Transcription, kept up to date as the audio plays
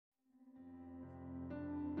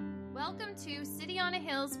Welcome to City on a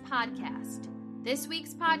Hill's podcast. This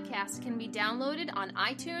week's podcast can be downloaded on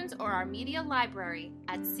iTunes or our media library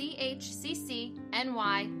at chccny.com.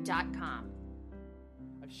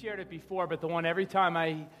 I've shared it before, but the one every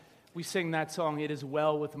time we sing that song, "It Is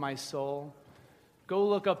Well With My Soul," go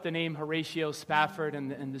look up the name Horatio Spafford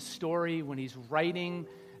and the story when he's writing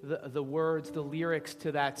the words, the lyrics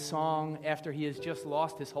to that song after he has just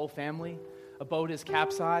lost his whole family. A boat is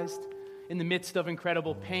capsized. In the midst of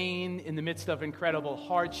incredible pain, in the midst of incredible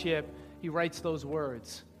hardship, he writes those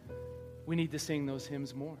words. We need to sing those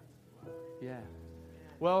hymns more. Yeah.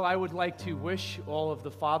 Well, I would like to wish all of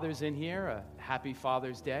the fathers in here a happy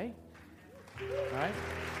Father's Day. All right?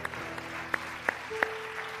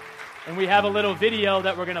 And we have a little video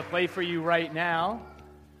that we're going to play for you right now.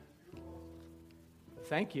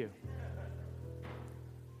 Thank you.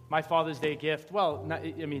 My Father's Day gift, well,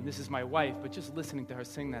 this is my wife, but just listening to her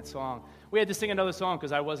sing that song. We had to sing another song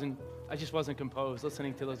because I just wasn't composed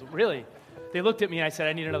listening to those. Really, they looked at me and I said,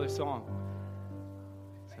 I need another song.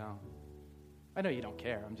 So, I know you don't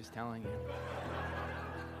care, I'm just telling you.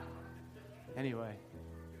 Anyway,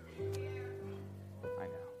 I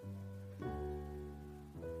know.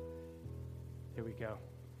 Here we go.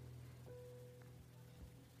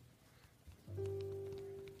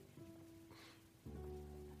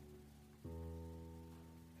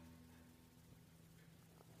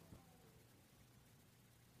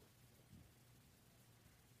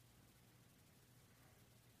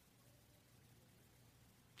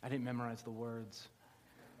 I didn't memorize the words.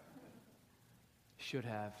 Should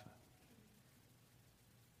have.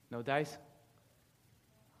 No dice?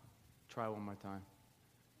 Try one more time.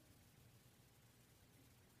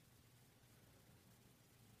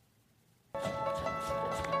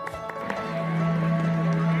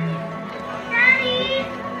 Daddy!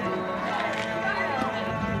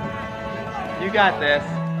 You got this.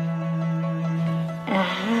 A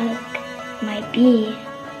hug might be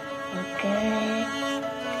good.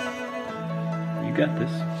 You got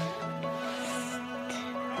this.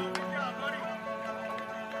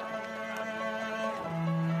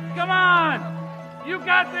 Come on! You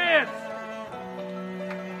got this!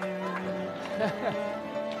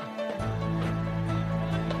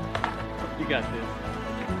 You got this.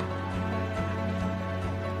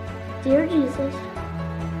 Dear Jesus,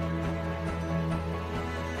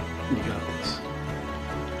 You got this.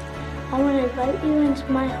 I want to invite you into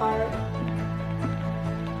my heart.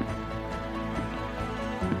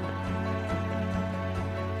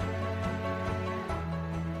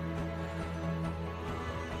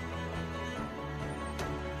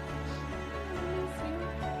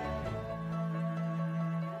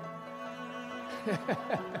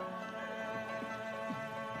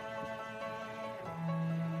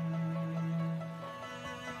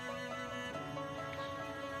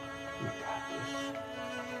 You got this.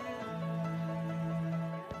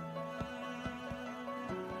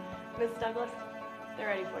 Miss Douglas, they're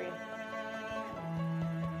ready for you.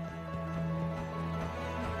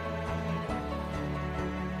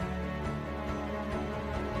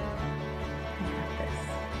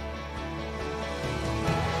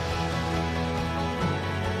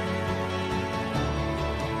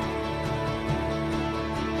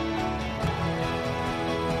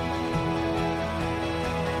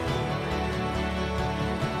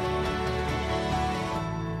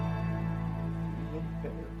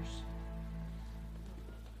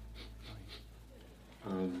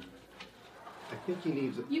 I think he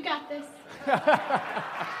needs it. You got this.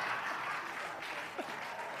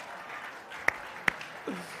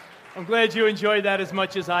 I'm glad you enjoyed that as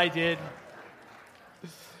much as I did.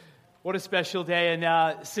 What a special day.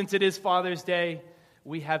 And since it is Father's Day,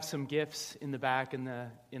 we have some gifts in the back in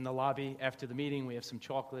the lobby after the meeting. We have some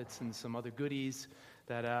chocolates and some other goodies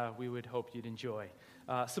that we would hope you'd enjoy.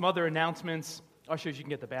 Some other announcements. Ushers, you can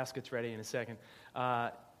get the baskets ready in a second.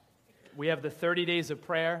 We have the 30 Days of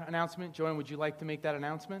Prayer announcement. Joanne, would you like to make that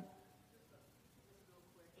announcement?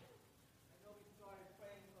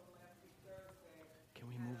 Can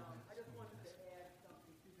we move on? I just wanted to add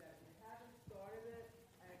something to that. If you haven't started it,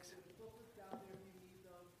 actually the book is down there if you need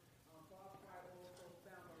them. Bob Wright also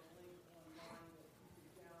found a link online that you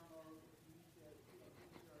can download if you need to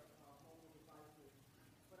use your mobile devices.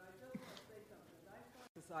 But I just want to say something. As I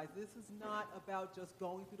emphasize, this is not about just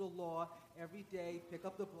going through the law every day, pick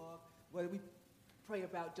up the book, whether we pray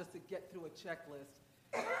about just to get through a checklist.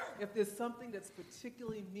 If there's something that's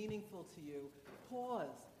particularly meaningful to you, pause,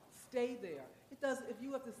 stay there. If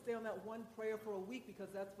you have to stay on that one prayer for a week because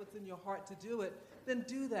that's what's in your heart to do it, then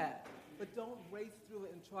do that. But don't race through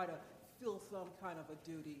it and try to fill some kind of a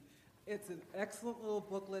duty. It's an excellent little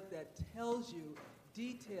booklet that tells you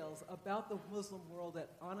details about the Muslim world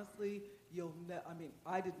that honestly,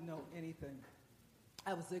 I didn't know anything.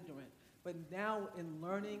 I was ignorant. But now in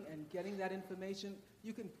learning and getting that information,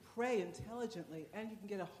 you can pray intelligently and you can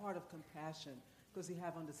get a heart of compassion because you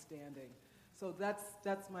have understanding. So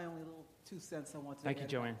that's my only little 2 cents I want to Thank you,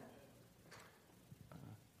 Joanne.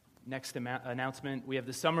 Next announcement, we have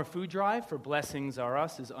the summer food drive for Blessings Are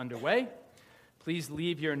Us is underway. Please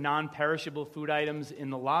leave your non-perishable food items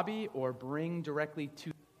in the lobby or bring directly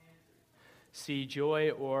to see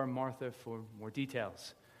Joy or Martha for more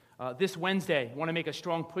details. This Wednesday, I want to make a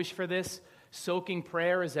strong push for this. Soaking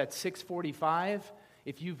prayer is at 6:45.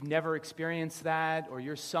 If you've never experienced that or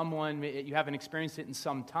you're someone, you haven't experienced it in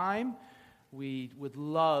some time, we would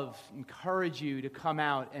encourage you to come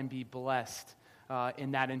out and be blessed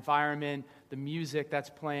in that environment, the music that's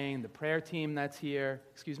playing, the prayer team that's here.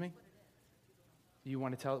 Excuse me? You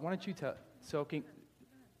want to tell? Why don't you tell? Soaking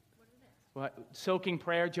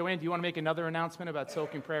prayer. Joanne, do you want to make another announcement about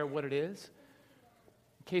soaking prayer, what it is?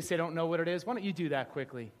 In case they don't know what it is, why don't you do that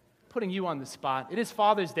quickly? Putting you on the spot. It is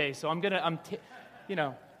Father's Day, so I'm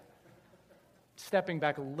stepping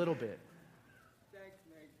back a little bit. Thanks,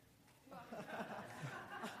 Meg.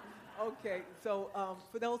 Okay, so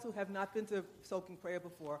for those who have not been to soaking prayer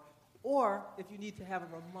before, or if you need to have a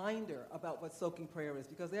reminder about what soaking prayer is,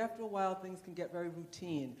 because after a while things can get very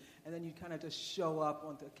routine, and then you kind of just show up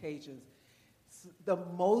on the occasions. The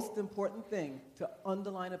most important thing to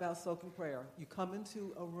underline about soaking prayer, you come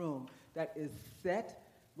into a room that is set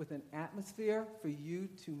with an atmosphere for you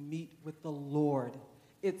to meet with the Lord.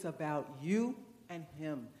 It's about you and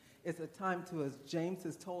Him. It's a time to, as James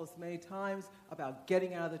has told us many times, about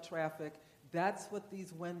getting out of the traffic. That's what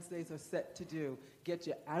these Wednesdays are set to do, get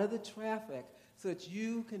you out of the traffic so that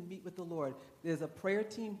you can meet with the Lord. There's a prayer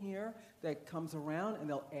team here that comes around, and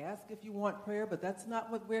they'll ask if you want prayer, but that's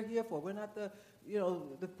not what we're here for. We're not the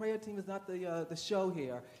prayer team is not the show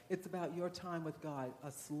here. It's about your time with God,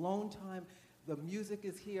 a alone time. The music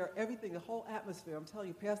is here, everything, the whole atmosphere. I'm telling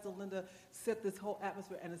you, Pastor Linda set this whole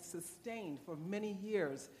atmosphere, and it's sustained for many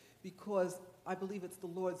years because I believe it's the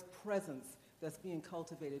Lord's presence that's being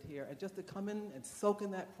cultivated here. And just to come in and soak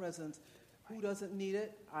in that presence, who doesn't need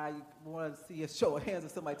it? I want to see a show of hands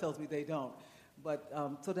if somebody tells me they don't. But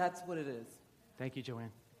so that's what it is. Thank you,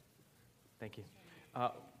 Joanne. Thank you.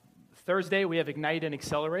 Thursday, we have Ignite and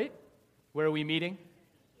Accelerate. Where are we meeting?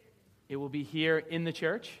 It will be here in the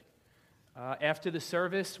church. After the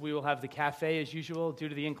service, we will have the cafe as usual. Due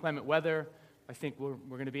to the inclement weather, I think we're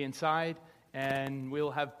going to be inside. And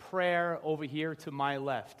we'll have prayer over here to my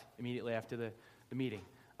left immediately after the meeting.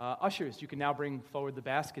 Ushers, you can now bring forward the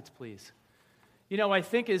baskets, please. I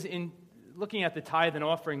think is in looking at the tithe and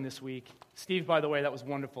offering this week, Steve, by the way, that was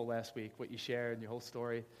wonderful last week, what you shared, your whole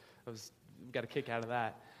story. We got a kick out of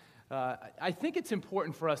that. I think it's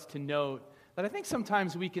important for us to note that I think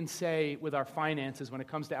sometimes we can say with our finances, when it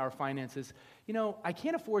comes to our finances, I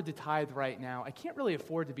can't afford to tithe right now. I can't really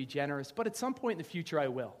afford to be generous, but at some point in the future I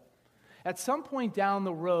will. At some point down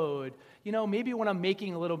the road, maybe when I'm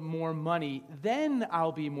making a little more money, then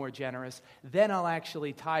I'll be more generous, then I'll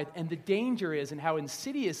actually tithe. And the danger is, and how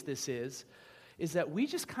insidious this is that we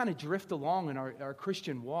just kind of drift along in our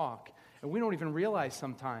Christian walk, and we don't even realize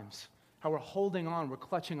sometimes how we're holding on, we're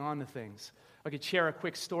clutching on to things. I could share a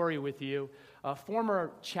quick story with you. A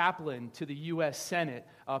former chaplain to the U.S. Senate,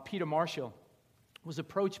 Peter Marshall, was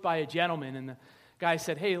approached by a gentleman, and the guy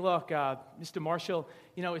said, "Hey, look, Mr. Marshall,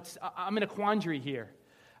 I'm in a quandary here.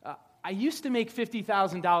 I used to make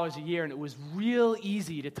 $50,000 a year, and it was real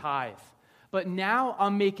easy to tithe. But now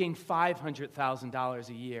I'm making $500,000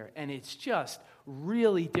 a year, and it's just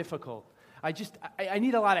really difficult. I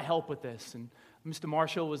need a lot of help with this." And Mr.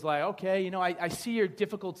 Marshall was like, "Okay, I see your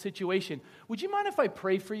difficult situation. Would you mind if I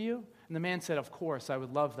pray for you?" And the man said, "Of course, I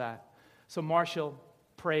would love that." So Marshall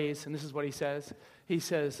prays, and this is what he says. He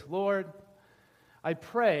says, "Lord, I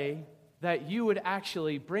pray that you would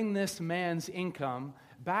actually bring this man's income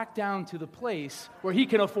back down to the place where he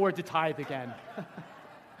can afford to tithe again."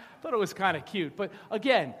 Thought it was kind of cute. But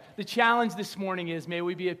again, the challenge this morning is, may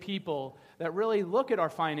we be a people that really look at our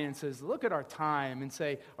finances, look at our time, and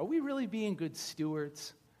say, are we really being good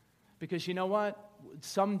stewards? Because you know what?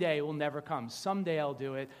 Someday will never come. Someday I'll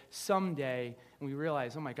do it. Someday. And we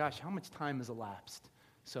realize, oh my gosh, how much time has elapsed?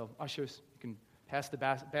 So, ushers, you can pass the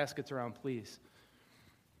baskets around, please.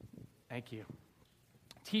 Thank you.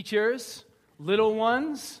 Teachers, little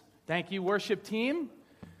ones, thank you, worship team.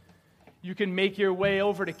 You can make your way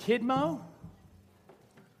over to Kidmo.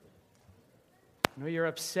 I know you're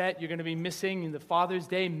upset. You're going to be missing the Father's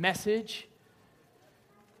Day message.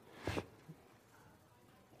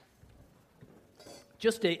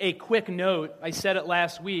 Just a quick note, I said it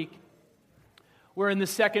last week. We're in the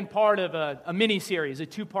second part of a mini-series, a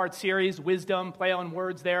two-part series, Wisdom, play on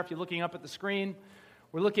words there if you're looking up at the screen.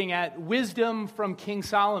 We're looking at wisdom from King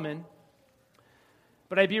Solomon.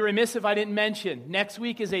 But I'd be remiss if I didn't mention, next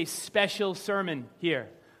week is a special sermon here,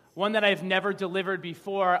 one that I've never delivered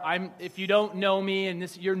before. If you don't know me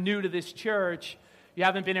and you're new to this church, you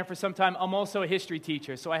haven't been here for some time, I'm also a history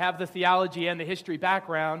teacher, so I have the theology and the history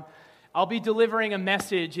background. I'll be delivering a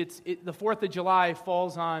message. The 4th of July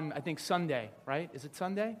falls on, I think, Sunday, right? Is it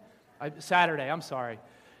Sunday? Saturday, I'm sorry.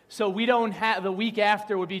 So we don't have, the week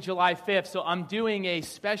after would be July 5th, so I'm doing a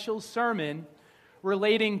special sermon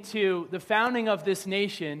relating to the founding of this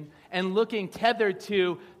nation and looking tethered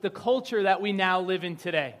to the culture that we now live in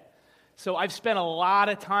today. So I've spent a lot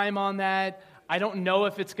of time on that. I don't know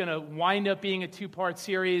if it's going to wind up being a two-part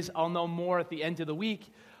series. I'll know more at the end of the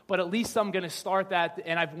week. But at least I'm going to start that,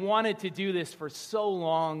 and I've wanted to do this for so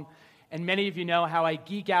long, and many of you know how I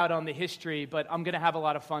geek out on the history, but I'm going to have a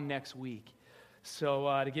lot of fun next week.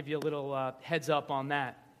 So to give you a little heads up on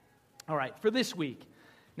that. All right, for this week,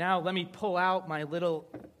 now let me pull out my little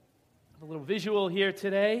visual here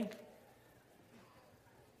today.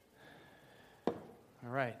 All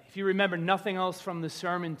right, if you remember nothing else from the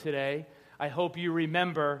sermon today, I hope you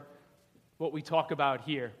remember what we talk about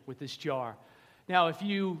here with this jar. Now, if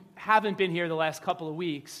you haven't been here the last couple of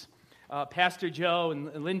weeks, Pastor Joe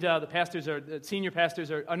and Linda, the senior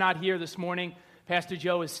pastors, are not here this morning. Pastor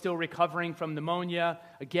Joe is still recovering from pneumonia.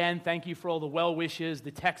 Again, thank you for all the well wishes,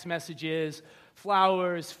 the text messages,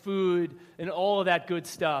 flowers, food, and all of that good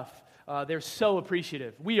stuff. They're so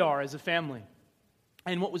appreciative. We are as a family.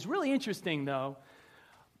 And what was really interesting, though,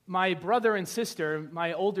 my brother and sister,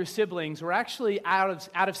 my older siblings, were actually out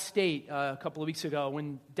of state a couple of weeks ago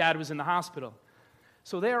when Dad was in the hospital.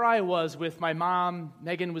 So there I was with my mom,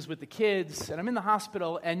 Megan was with the kids, and I'm in the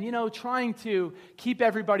hospital, and, trying to keep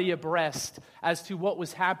everybody abreast as to what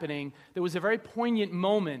was happening. There was a very poignant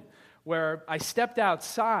moment where I stepped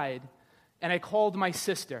outside, and I called my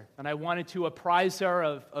sister, and I wanted to apprise her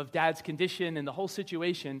of Dad's condition and the whole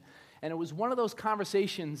situation, and it was one of those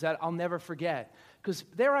conversations that I'll never forget, because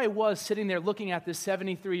there I was sitting there looking at this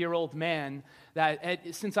 73-year-old man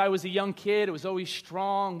that, since I was a young kid, was always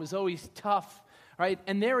strong, was always tough, right?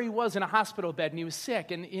 And there he was in a hospital bed, and he was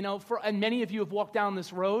sick. And, and many of you have walked down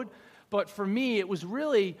this road, but for me, it was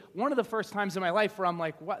really one of the first times in my life where I'm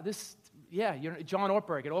like, what, you're John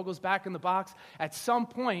Ortberg. It all goes back in the box. At some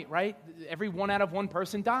point, right, every 1 out of 1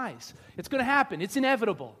 person dies. It's going to happen. It's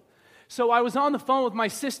inevitable. So I was on the phone with my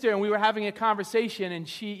sister, and we were having a conversation, and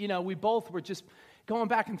she, we both were just going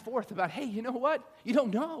back and forth about, hey, you know what? You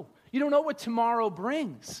don't know. You don't know what tomorrow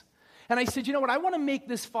brings. And I said, you know what, I want to make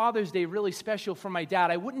this Father's Day really special for my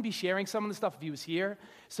dad. I wouldn't be sharing some of the stuff if he was here.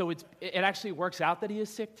 So it actually works out that he is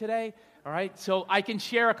sick today, all right? So I can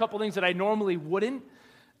share a couple things that I normally wouldn't.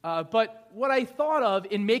 But what I thought of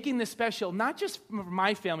in making this special, not just for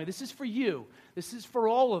my family, this is for you, this is for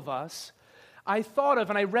all of us, I thought of,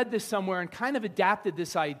 and I read this somewhere and kind of adapted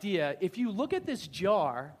this idea. If you look at this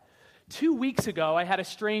jar, 2 weeks ago, I had a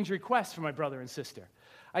strange request from my brother and sister.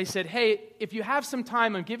 I said, hey, if you have some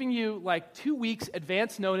time, I'm giving you like 2 weeks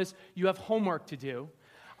advance notice. You have homework to do.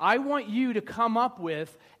 I want you to come up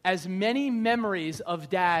with as many memories of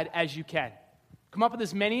Dad as you can. Come up with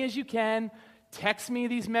as many as you can. Text me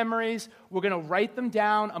these memories. We're going to write them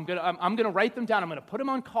down. I'm going to write them down. I'm going to put them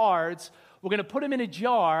on cards. We're going to put them in a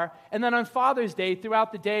jar, and then on Father's Day,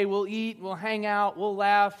 throughout the day, we'll eat, we'll hang out, we'll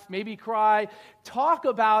laugh, maybe cry, talk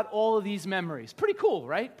about all of these memories. Pretty cool,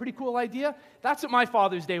 right? Pretty cool idea? That's what my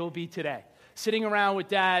Father's Day will be today. Sitting around with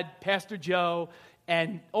Dad, Pastor Joe,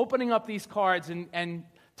 and opening up these cards and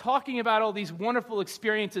talking about all these wonderful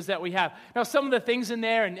experiences that we have. Now, some of the things in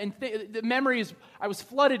there, the memories, I was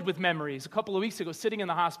flooded with memories a couple of weeks ago sitting in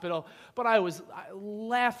the hospital, but I was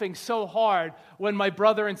laughing so hard when my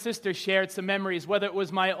brother and sister shared some memories, whether it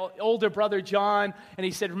was my older brother, John, and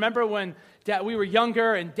he said, remember when we were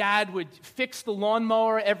younger and Dad would fix the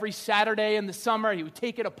lawnmower every Saturday in the summer, he would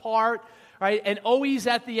take it apart, right? And always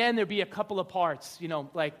at the end, there'd be a couple of parts,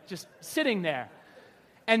 like just sitting there.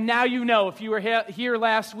 And now you know, if you were here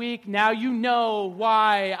last week, now you know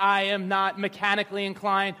why I am not mechanically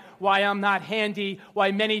inclined, why I'm not handy,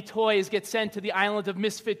 why many toys get sent to the island of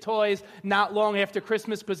misfit toys not long after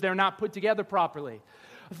Christmas because they're not put together properly.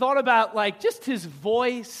 I thought about just his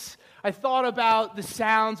voice. I thought about the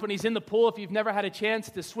sounds when he's in the pool. If you've never had a chance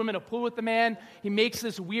to swim in a pool with the man, he makes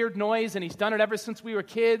this weird noise, and he's done it ever since we were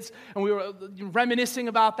kids, and we were reminiscing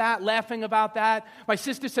about that, laughing about that. My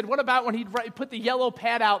sister said, what about when he'd put the yellow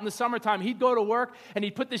pad out in the summertime? He'd go to work, and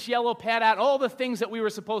he'd put this yellow pad out, all the things that we were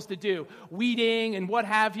supposed to do, weeding and what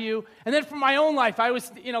have you. And then for my own life, I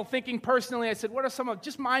was thinking personally, I said, what are some of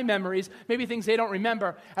just my memories, maybe things they don't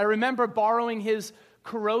remember. I remember borrowing his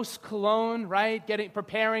Caros cologne, right?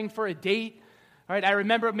 Preparing for a date, right? I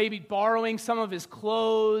remember maybe borrowing some of his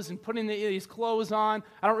clothes and putting his clothes on.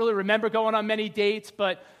 I don't really remember going on many dates,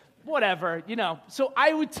 but whatever, So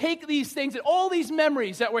I would take these things and all these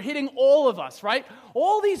memories that were hitting all of us, right?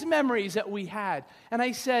 All these memories that we had. And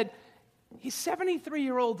I said, he's a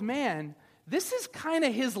 73-year-old man. This is kind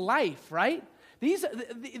of his life, right?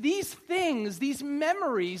 These things, these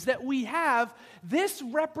memories that we have, this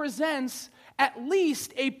represents at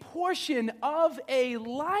least a portion of a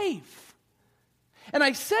life. And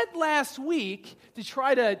I said last week, to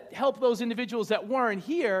try to help those individuals that weren't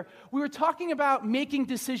here, we were talking about making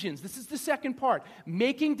decisions. This is the second part,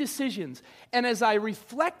 making decisions. And as I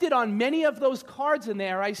reflected on many of those cards in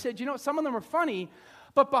there, I said, some of them are funny,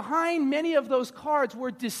 but behind many of those cards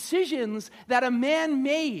were decisions that a man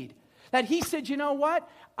made. That he said, you know what?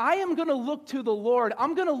 I am going to look to the Lord.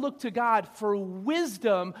 I'm going to look to God for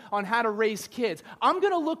wisdom on how to raise kids. I'm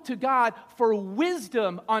going to look to God for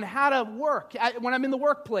wisdom on how to work when I'm in the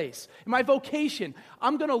workplace, in my vocation.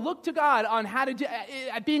 I'm going to look to God on how to do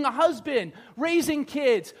being a husband, raising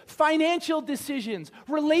kids, financial decisions,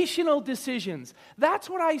 relational decisions. That's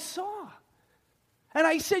what I saw. And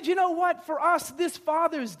I said, you know what? For us, this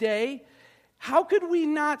Father's Day, how could we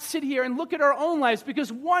not sit here and look at our own lives?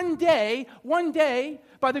 Because one day,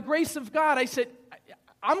 by the grace of God, I said,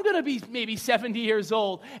 I'm going to be maybe 70 years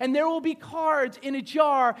old, and there will be cards in a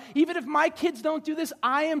jar. Even if my kids don't do this,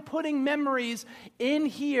 I am putting memories in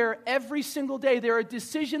here every single day. There are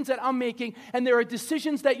decisions that I'm making, and there are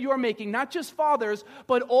decisions that you're making, not just fathers,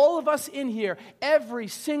 but all of us in here. Every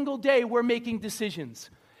single day, we're making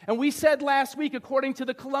decisions. And we said last week, according to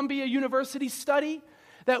the Columbia University study,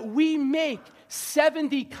 that we make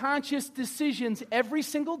 70 conscious decisions every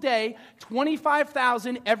single day,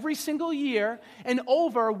 25,000 every single year, and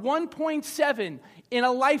over 1.7 in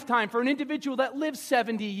a lifetime for an individual that lives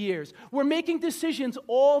 70 years. We're making decisions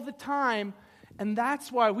all the time, and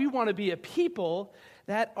that's why we want to be a people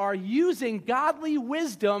that are using godly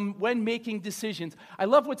wisdom when making decisions. I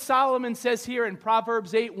love what Solomon says here in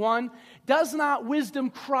Proverbs 8:1. Does not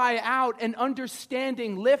wisdom cry out and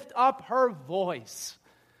understanding lift up her voice?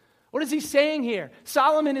 What is he saying here?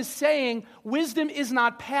 Solomon is saying wisdom is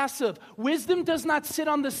not passive. Wisdom does not sit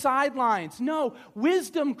on the sidelines. No,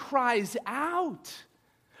 wisdom cries out.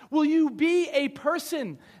 Will you be a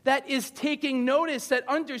person that is taking notice, that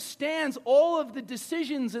understands all of the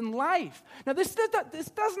decisions in life? Now, this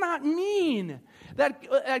does not mean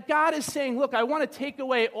that God is saying, look, I want to take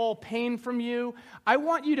away all pain from you. I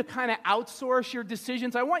want you to kind of outsource your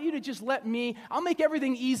decisions. I want you to just I'll make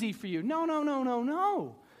everything easy for you.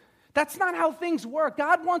 No. That's not how things work.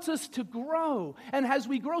 God wants us to grow. And as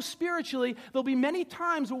we grow spiritually, there'll be many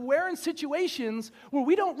times where we're in situations where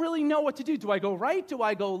we don't really know what to do. Do I go right? Do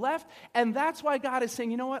I go left? And that's why God is saying,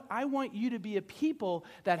 you know what? I want you to be a people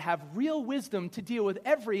that have real wisdom to deal with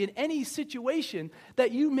every and any situation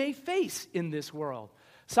that you may face in this world.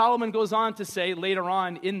 Solomon goes on to say later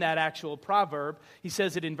on in that actual proverb, he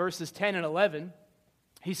says it in verses 10 and 11,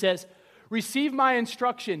 he says, receive my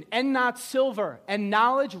instruction, and not silver, and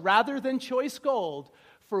knowledge rather than choice gold,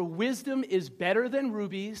 for wisdom is better than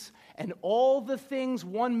rubies, and all the things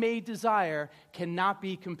one may desire cannot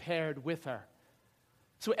be compared with her.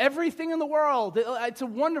 So everything in the world, it's a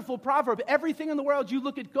wonderful proverb. Everything in the world, you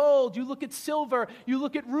look at gold, you look at silver, you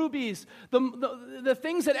look at rubies, the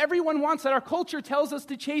things that everyone wants, that our culture tells us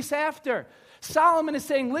to chase after. Solomon is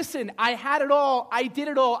saying, listen, I had it all, I did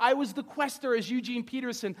it all, I was the quester, as Eugene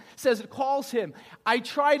Peterson calls him. I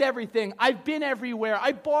tried everything, I've been everywhere,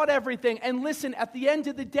 I bought everything, and listen, at the end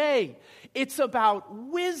of the day, it's about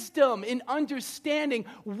wisdom and understanding.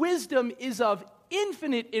 Wisdom is of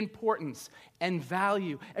infinite importance and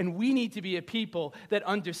value, and we need to be a people that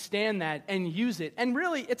understand that and use it. And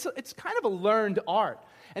really, it's kind of a learned art.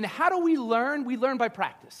 And how do we learn? We learn by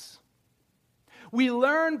practice. We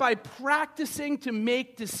learn by practicing to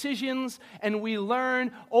make decisions, and we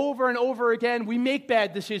learn over and over again. We make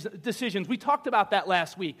bad decisions. We talked about that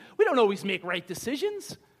last week. We don't always make right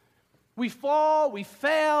decisions. We fall, we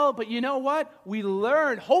fail, but you know what? We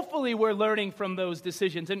learn. Hopefully we're learning from those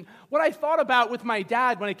decisions. And what I thought about with my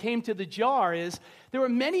dad when it came to the jar is there were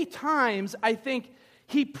many times I think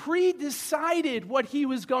He pre-decided what he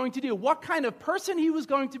was going to do, what kind of person he was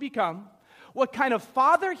going to become, what kind of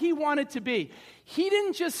father he wanted to be. He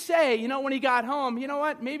didn't just say, when he got home, you know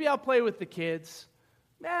what, maybe I'll play with the kids.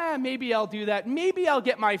 Maybe I'll do that. Maybe I'll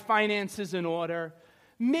get my finances in order.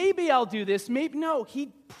 Maybe I'll do this. No,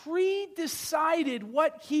 he pre-decided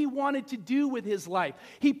what he wanted to do with his life.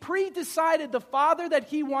 He pre-decided the father that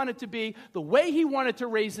he wanted to be, the way he wanted to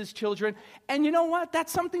raise his children. And you know what?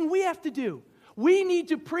 That's something we have to do. We need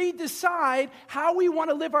to pre-decide how we want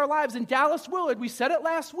to live our lives. And Dallas Willard, we said it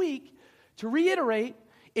last week, to reiterate,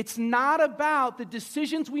 it's not about the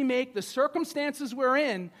decisions we make, the circumstances we're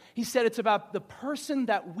in. He said it's about the person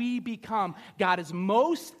that we become. God is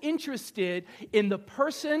most interested in the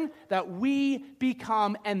person that we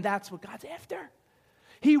become, and that's what God's after.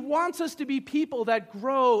 He wants us to be people that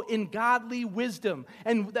grow in godly wisdom.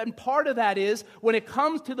 And then part of that is when it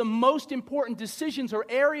comes to the most important decisions or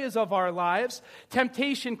areas of our lives,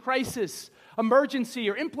 temptation, crisis, emergency,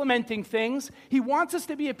 or implementing things, he wants us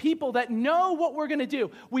to be a people that know what we're going to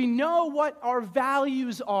do. We know what our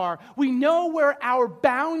values are. We know where our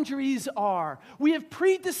boundaries are. We have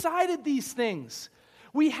pre-decided these things.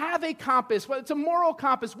 We have a compass. Well, it's a moral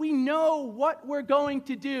compass. We know what we're going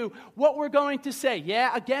to do, what we're going to say.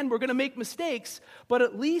 Yeah, again, we're going to make mistakes, but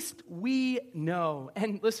at least we know.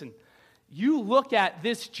 And listen, you look at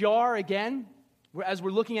this jar again, as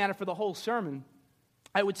we're looking at it for the whole sermon,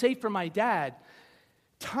 I would say for my dad,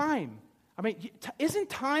 time. Isn't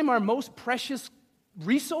time our most precious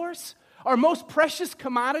resource? Our most precious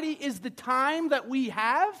commodity is the time that we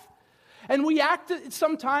have. And we act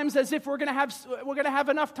sometimes as if we're going to have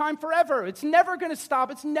enough time forever. It's never going to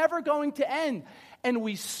stop. It's never going to end. And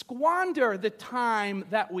we squander the time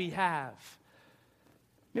that we have.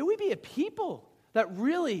 May we be a people that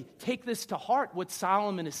really take this to heart, what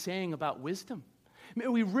Solomon is saying about wisdom. May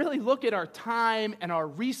we really look at our time and our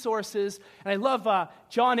resources. And I love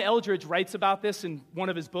John Eldredge writes about this in one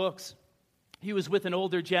of his books. He was with an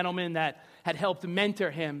older gentleman that had helped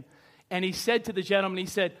mentor him. And he said to the gentleman,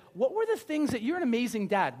 what were the things that, you're an amazing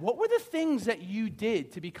dad, what were the things that you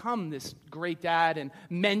did to become this great dad and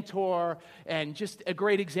mentor and just a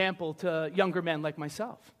great example to younger men like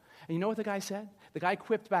myself? And you know what the guy said? The guy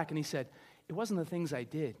quipped back and he said, it wasn't the things I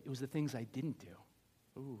did, it was the things I didn't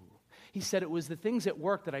do. Ooh. He said, it was the things at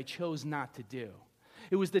work that I chose not to do.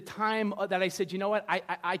 It was the time that I said, you know what,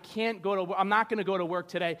 I can't go to work. I'm not going to go to work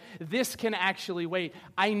today. This can actually wait.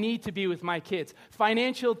 I need to be with my kids.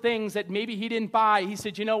 Financial things that maybe he didn't buy. He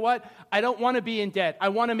said, you know what, I don't want to be in debt. I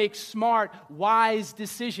want to make smart, wise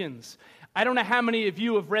decisions. I don't know how many of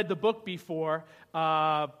you have read the book before.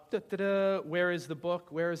 Where is the book?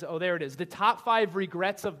 Oh, there it is. The Top 5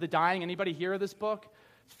 Regrets of the Dying. Anybody hear of this book?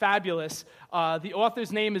 Fabulous. The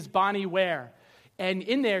author's name is Bonnie Ware. And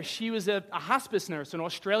in there, she was a hospice nurse, an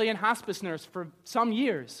Australian hospice nurse for some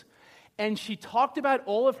years. And she talked about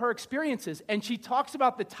all of her experiences. And she talks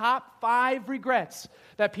about the top 5 regrets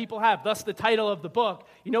that people have. Thus, the title of the book.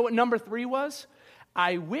 You know what number 3 was?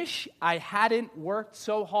 I wish I hadn't worked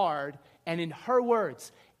so hard. And in her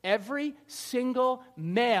words, every single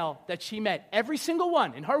male that she met, every single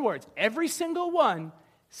one, in her words, every single one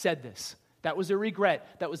said this. That was a regret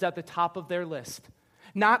that was at the top of their list.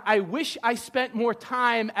 Not, I wish I spent more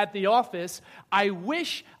time at the office. I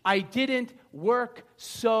wish I didn't work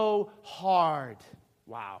so hard.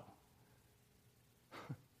 Wow.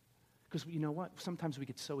 Because you know what? Sometimes we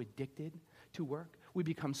get so addicted to work. We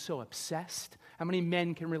become so obsessed. How many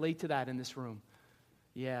men can relate to that in this room?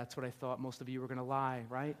 Yeah, that's what I thought. Most of you were going to lie,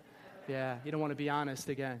 right? Yeah, you don't want to be honest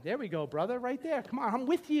again. There we go, brother, right there. Come on, I'm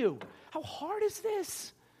with you. How hard is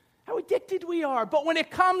this? How addicted we are. But when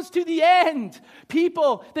it comes to the end,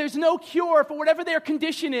 people, there's no cure for whatever their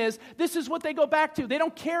condition is. This is what they go back to. They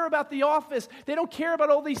don't care about the office. They don't care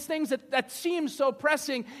about all these things that seem so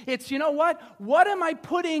pressing. It's, you know what? What am I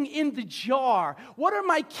putting in the jar? What are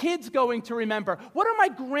my kids going to remember? What are my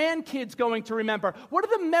grandkids going to remember? What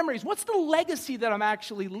are the memories? What's the legacy that I'm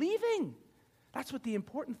actually leaving? That's what the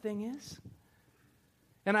important thing is.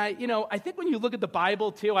 And I think when you look at the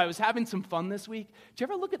Bible too, I was having some fun this week. Did you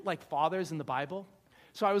ever look at like fathers in the Bible?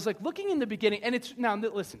 So I was like looking in the beginning, and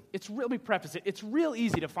let me preface it. It's real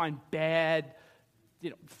easy to find bad,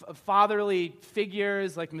 fatherly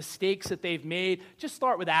figures, like mistakes that they've made. Just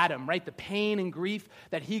start with Adam, right? The pain and grief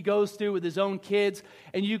that he goes through with his own kids.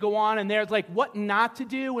 And you go on, and there's like what not to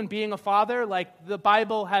do when being a father. Like the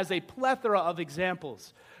Bible has a plethora of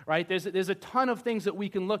examples. Right? There's a ton of things that we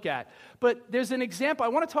can look at. But there's an example. I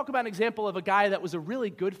want to talk about an example of a guy that was a really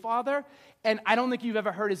good father, and I don't think you've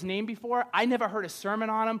ever heard his name before. I never heard a sermon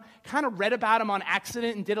on him. Kind of read about him on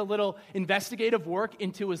accident and did a little investigative work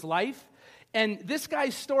into his life. And this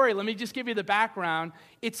guy's story, let me just give you the background.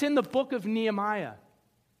 It's in the book of Nehemiah.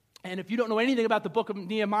 And if you don't know anything about the book of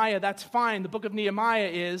Nehemiah, that's fine. The book of Nehemiah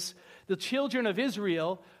is the children of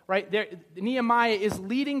Israel, right? Nehemiah is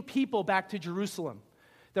leading people back to Jerusalem.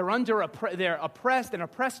 They're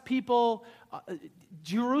oppressed people.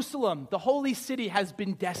 Jerusalem, the holy city, has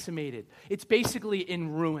been decimated. It's basically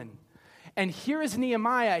in ruin. And here is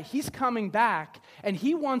Nehemiah. He's coming back, and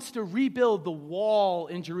he wants to rebuild the wall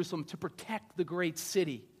in Jerusalem to protect the great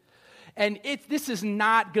city. And this is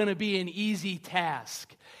not going to be an easy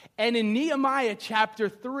task. And in Nehemiah chapter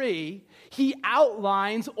 3, he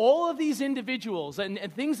outlines all of these individuals and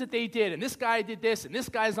things that they did. And this guy did this, and this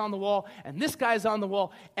guy's on the wall, and this guy's on the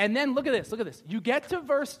wall. And then look at this. You get to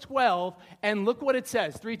verse 12, and look what it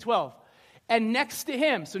says, 3:12. And next to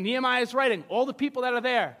him, so Nehemiah is writing, all the people that are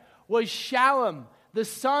there, was Shallum, the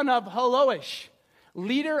son of Haloish,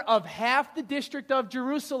 leader of half the district of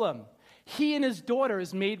Jerusalem. He and his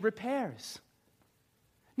daughters made repairs.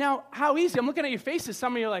 Now, how easy? I'm looking at your faces.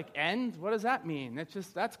 Some of you are like, and? What does that mean?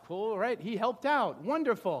 That's cool, right? He helped out.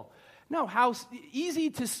 Wonderful. No, how easy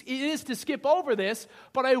it is to skip over this,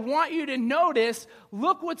 but I want you to notice,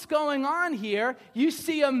 look what's going on here. You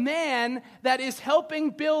see a man that is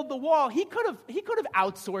helping build the wall. He could have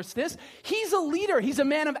outsourced this. He's a leader. He's a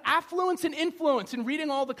man of affluence and influence. And reading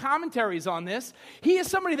all the commentaries on this, he is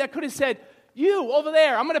somebody that could have said, you over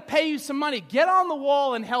there, I'm going to pay you some money. Get on the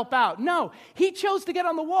wall and help out. No, he chose to get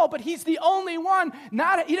on the wall, but he's the only one.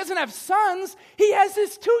 He doesn't have sons. He has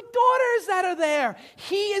his 2 daughters that are there.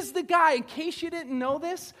 He is the guy. In case you didn't know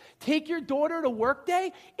this, take your daughter to work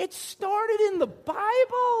day. It started in the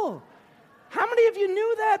Bible. How many of you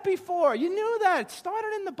knew that before? You knew that. It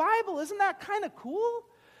started in the Bible. Isn't that kind of cool?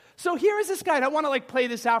 So here is this guy. And I want to play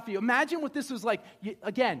this out for you. Imagine what this was like.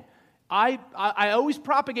 Again, I always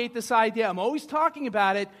propagate this idea. I'm always talking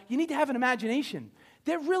about it. You need to have an imagination.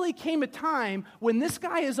 There really came a time when this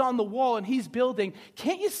guy is on the wall and he's building.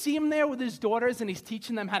 Can't you see him there with his daughters and he's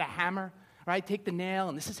teaching them how to hammer? Right? Take the nail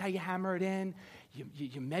and this is how you hammer it in.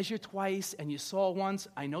 You measure twice and you saw once.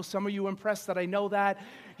 I know some of you are impressed that I know that.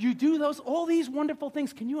 You do all these wonderful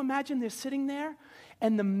things. Can you imagine they're sitting there?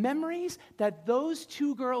 And the memories that those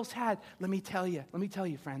 2 girls had, let me tell you,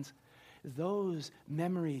 friends. Those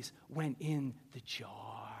memories went in the jar.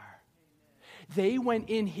 They went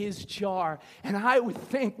in his jar. And I would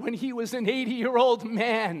think when he was an 80-year-old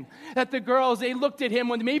man that the girls, they looked at him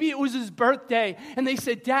when maybe it was his birthday and they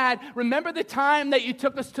said, Dad, remember the time that you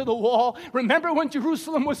took us to the wall? Remember when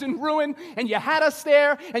Jerusalem was in ruin and you had us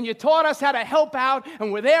there and you taught us how to help out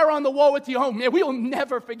and we're there on the wall with you? Oh, man, we'll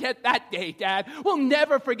never forget that day, Dad. We'll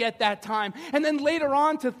never forget that time. And then later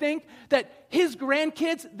on to think that his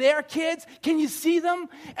grandkids, their kids, can you see them?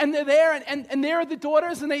 And they're there, and they're the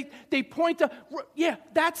daughters, and they point to, yeah,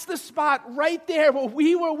 that's the spot right there where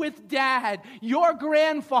we were with Dad, your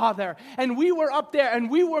grandfather, and we were up there,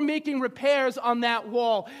 and we were making repairs on that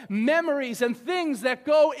wall. Memories and things that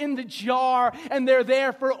go in the jar, and they're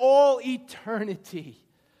there for all eternity.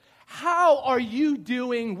 How are you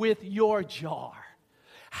doing with your jar?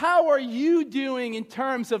 How are you doing in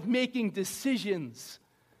terms of making decisions?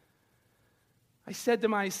 I said to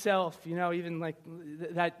myself, even like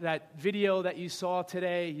that video that you saw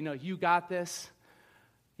today, you got this.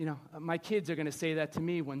 My kids are going to say that to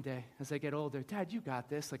me one day as I get older. Dad, you got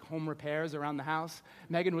this, like home repairs around the house.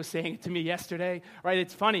 Megan was saying it to me yesterday, right?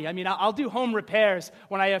 It's funny. I mean, I'll do home repairs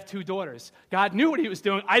when I have 2 daughters. God knew what he was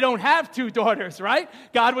doing. I don't have 2 daughters, right?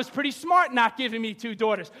 God was pretty smart not giving me 2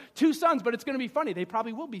 daughters. 2 sons, but it's going to be funny. They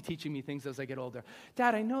probably will be teaching me things as I get older.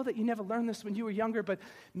 Dad, I know that you never learned this when you were younger, but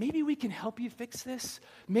maybe we can help you fix this.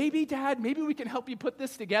 Maybe, Dad, maybe we can help you put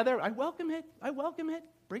this together. I welcome it.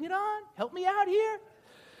 Bring it on. Help me out here.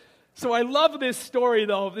 So I love this story,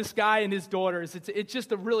 though, of this guy and his daughters. It's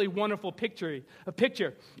just a really wonderful picture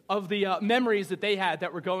of the memories that they had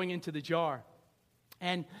that were going into the jar.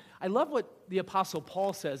 And I love what the Apostle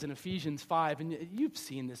Paul says in Ephesians 5, and you've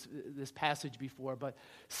seen this passage before, but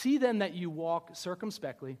see then that you walk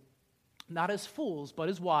circumspectly, not as fools, but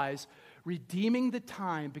as wise, redeeming the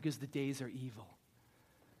time because the days are evil.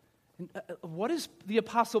 And what is the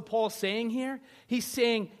Apostle Paul saying here? He's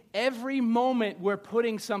saying every moment we're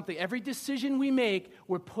putting something, every decision we make,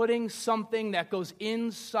 we're putting something that goes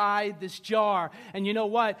inside this jar. And you know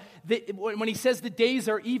what? When he says the days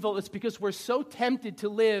are evil, it's because we're so tempted to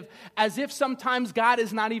live as if sometimes God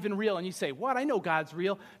is not even real. And you say, what? I know God's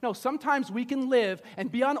real. No, sometimes we can live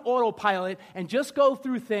and be on autopilot and just go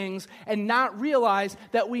through things and not realize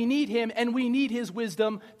that we need him and we need his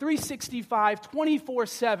wisdom 365,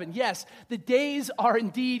 24/7. Yes, the days are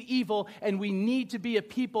indeed evil and we need to be a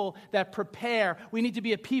people people that prepare. We need to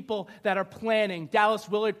be a people that are planning. Dallas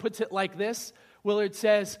Willard puts it like this. Willard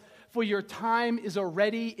says, "For your time is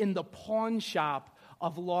already in the pawn shop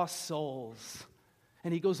of lost souls."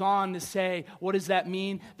 And he goes on to say, what does that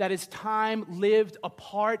mean? That is time lived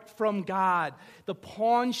apart from God, the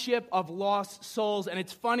pawnship of lost souls. And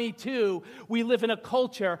it's funny, too, we live in a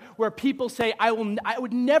culture where people say, I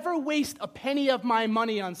would never waste a penny of my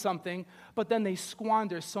money on something, but then they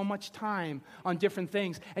squander so much time on different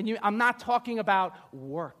things. And I'm not talking about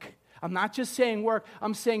work. I'm not just saying work,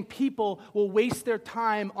 I'm saying people will waste their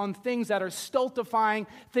time on things that are stultifying,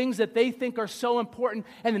 things that they think are so important,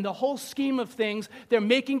 and in the whole scheme of things, they're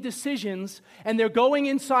making decisions, and they're going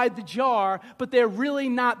inside the jar, but they're really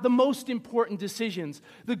not the most important decisions.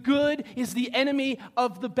 The good is the enemy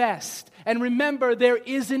of the best. And remember, there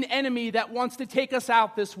is an enemy that wants to take us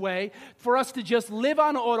out this way, for us to just live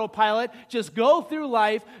on autopilot, just go through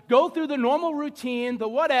life, go through the normal routine, the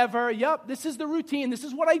whatever. Yep, this is the routine, this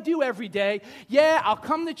is what I do every day. Yeah, I'll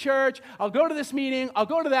come to church, I'll go to this meeting, I'll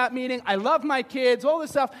go to that meeting, I love my kids, all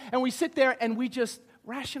this stuff, and we sit there and we just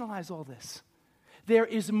rationalize all this. There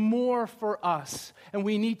is more for us, and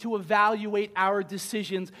we need to evaluate our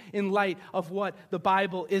decisions in light of what the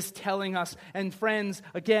Bible is telling us. And friends,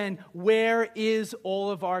 again, where is all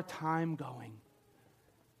of our time going?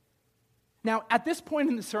 Now, at this point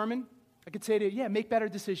in the sermon, I could say to you, yeah, make better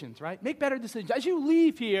decisions, right? Make better decisions. As you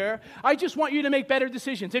leave here, I just want you to make better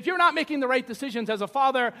decisions. If you're not making the right decisions as a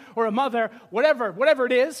father or a mother, whatever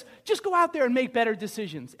it is, just go out there and make better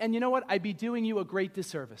decisions. And you know what? I'd be doing you a great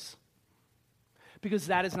disservice, because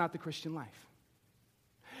that is not the Christian life.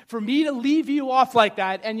 For me to leave you off like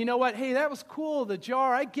that, and you know what? Hey, that was cool, the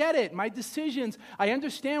jar, I get it. My decisions, I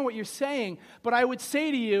understand what you're saying, but I would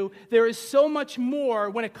say to you, there is so much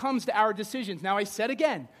more when it comes to our decisions. Now, I said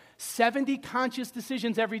again, 70 conscious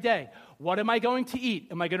decisions every day. What am I going to eat?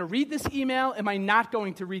 Am I going to read this email? Am I not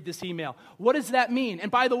going to read this email? What does that mean?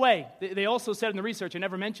 And by the way, they also said in the research, I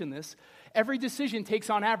never mentioned this, every decision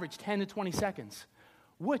takes on average 10 to 20 seconds,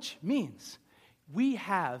 which means we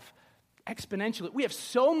have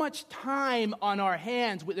so much time on our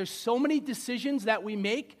hands. There's so many decisions that we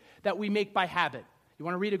make by habit. You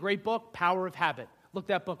want to read a great book? Power of Habit. Look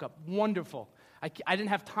that book up. Wonderful. I didn't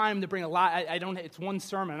have time to bring a lot. It's one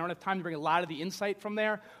sermon. I don't have time to bring a lot of the insight from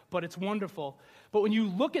there, but it's wonderful. But when you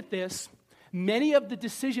look at this, many of the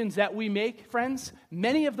decisions that we make, friends,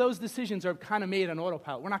 many of those decisions are kind of made on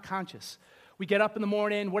autopilot. We're not conscious. We get up in the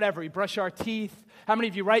morning, whatever, we brush our teeth. How many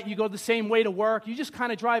of you, right, you go the same way to work? You just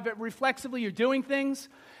kind of drive it reflexively. You're doing things.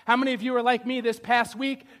 How many of you are like me this past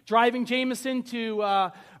week, driving Jameson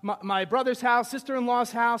to my brother's house,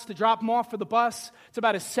 sister-in-law's house, to drop him off for the bus? It's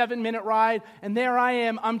about a 7-minute ride, and there I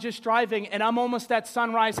am. I'm just driving, and I'm almost at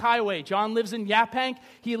Sunrise Highway. John lives in Yaphank.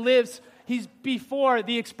 He's before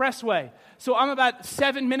the expressway. So I'm about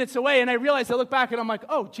 7 minutes away, and I look back, and I'm like,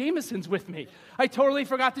 oh, Jameson's with me. I totally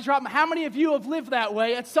forgot to drop him. How many of you have lived that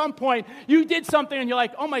way? At some point, you did something, and you're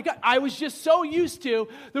like, oh, my God, I was just so used to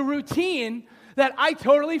the routine that I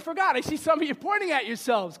totally forgot. I see some of you pointing at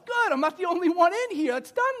yourselves. Good, I'm not the only one in here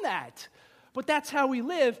that's done that. But that's how we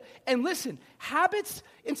live. And listen, habits,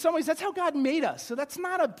 in some ways, that's how God made us. So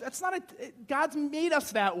God's made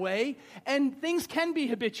us that way, and things can be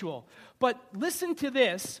habitual. But listen to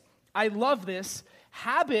this. I love this.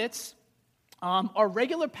 Habits are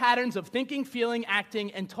regular patterns of thinking, feeling,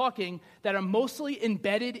 acting, and talking that are mostly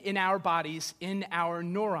embedded in our bodies, in our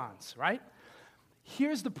neurons, right?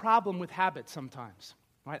 Here's the problem with habits sometimes,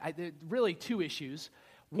 right? There are really two issues.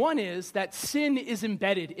 One is that sin is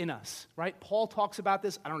embedded in us, right? Paul talks about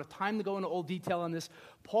this. I don't have time to go into all detail on this.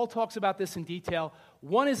 Paul talks about this in detail.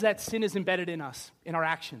 One is that sin is embedded in us, in our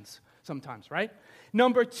actions sometimes, right?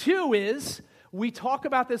 Number two is, we talk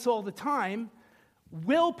about this all the time,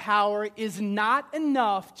 willpower is not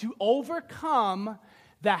enough to overcome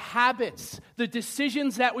the habits, the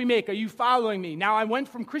decisions that we make. Are you following me? Now, I went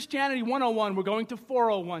from Christianity 101, we're going to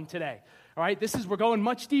 401 today. All right, we're going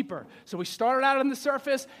much deeper. So we started out on the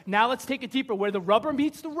surface, now let's take it deeper, where the rubber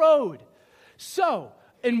meets the road. So,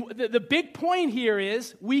 and the big point here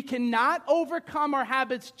is, we cannot overcome our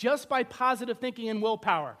habits just by positive thinking and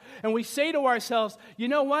willpower. And we say to ourselves, you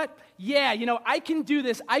know what? Yeah, I can do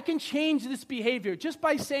this. I can change this behavior just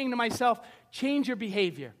by saying to myself, change your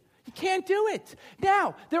behavior. You can't do it.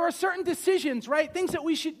 Now, there are certain decisions, right? Things that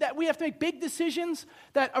we have to make, big decisions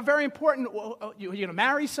that are very important. You're going to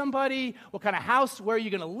marry somebody, what kind of house, where are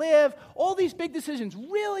you going to live? All these big decisions,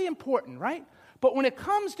 really important, right? But when it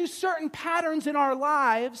comes to certain patterns in our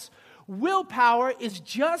lives, willpower is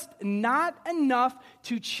just not enough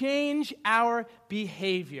to change our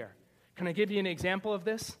behavior. Can I give you an example of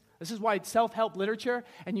this? This is why self-help literature,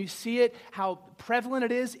 and you see it, how prevalent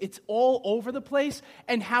it is, it's all over the place,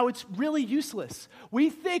 and how it's really useless.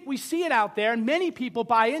 We see it out there, and many people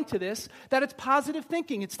buy into this, that it's positive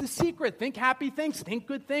thinking. It's the secret. Think happy things, think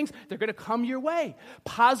good things. They're going to come your way.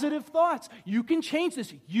 Positive thoughts. You can change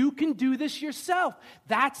this. You can do this yourself.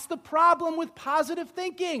 That's the problem with positive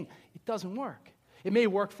thinking. It doesn't work. It may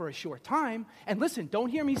work for a short time. And listen, don't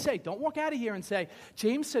hear me say, don't walk out of here and say,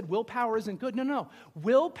 James said willpower isn't good. No.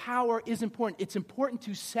 Willpower is important. It's important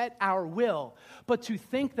to set our will. But to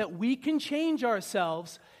think that we can change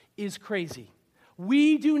ourselves is crazy.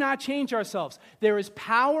 We do not change ourselves. There is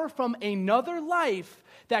power from another life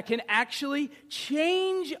that can actually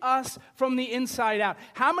change us from the inside out.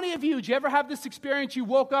 How many of you, did you ever have this experience? You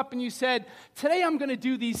woke up and you said, today I'm going to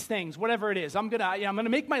do these things, whatever it is. I'm going to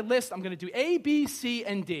make my list. I'm going to do A, B, C,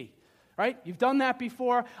 and D. Right? You've done that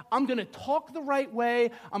before. I'm going to talk the right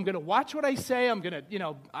way. I'm going to watch what I say. I'm going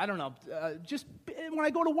to, just when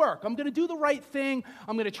I go to work, I'm going to do the right thing.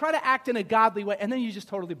 I'm going to try to act in a godly way. And then you just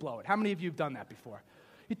totally blow it. How many of you have done that before?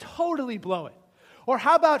 You totally blow it. Or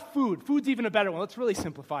how about food? Food's even a better one. Let's really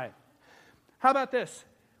simplify it. How about this?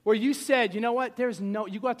 Where you said, you know what,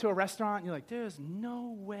 you go out to a restaurant and you're like, there's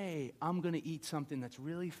no way I'm going to eat something that's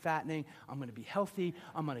really fattening. I'm going to be healthy.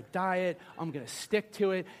 I'm going to diet. I'm going to stick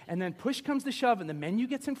to it. And then push comes to shove and the menu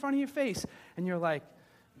gets in front of your face and you're like,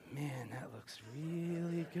 man, that looks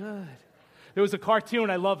really good. There was a cartoon,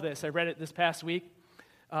 I love this. I read it this past week.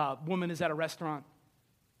 Woman is at a restaurant.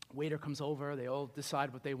 Waiter comes over. They all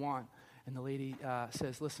decide what they want. And the lady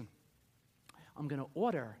says, listen, I'm going to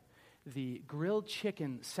order the grilled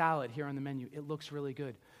chicken salad here on the menu. It looks really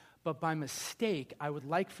good. But by mistake, I would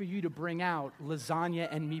like for you to bring out lasagna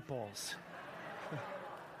and meatballs.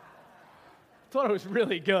 Thought it was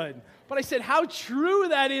really good. But I said, how true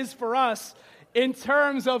that is for us in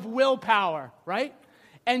terms of willpower, right?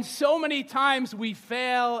 And so many times we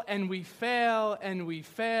fail, and we fail, and we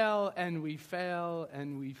fail, and we fail,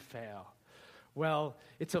 and we fail. Well,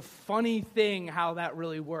 it's a funny thing how that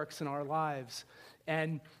really works in our lives.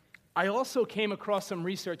 And I also came across some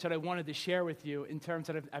research that I wanted to share with you in terms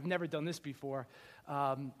that I've never done this before.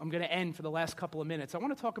 I'm going to end for the last couple of minutes. I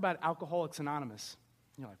want to talk about Alcoholics Anonymous.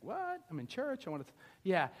 You're like, what? I'm in church. I want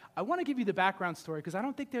to give you the background story because I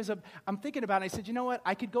don't think I'm thinking about it. I said, you know what?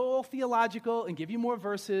 I could go all theological and give you more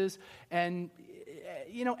verses and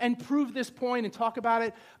prove this point and talk about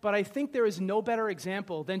it, but I think there is no better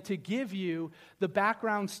example than to give you the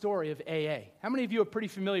background story of AA. How many of you are pretty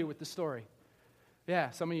familiar with the story?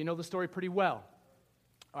 Yeah, some of you know the story pretty well.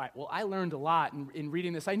 All right, well, I learned a lot in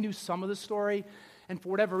reading this. I knew some of the story, and for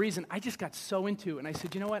whatever reason, I just got so into it, and I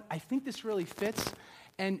said, you know what? I think this really fits,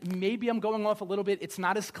 and maybe I'm going off a little bit. It's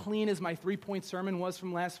not as clean as my 3-point sermon was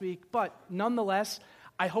from last week, but nonetheless,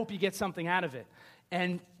 I hope you get something out of it.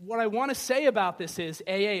 And what I want to say about this is,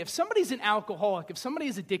 AA, if somebody's an alcoholic, if somebody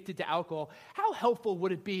is addicted to alcohol, how helpful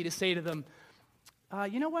would it be to say to them,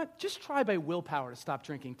 you know what? Just try by willpower to stop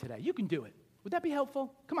drinking today. You can do it. Would that be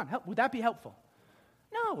helpful? Come on, would that be helpful?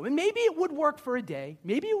 No, and maybe it would work for a day.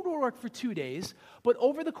 Maybe it would work for 2 days. But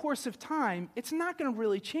over the course of time, it's not going to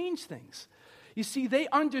really change things. You see, they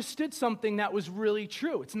understood something that was really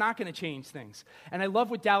true. It's not going to change things. And I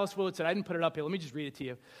love what Dallas Willard said. I didn't put it up here. Let me just read it to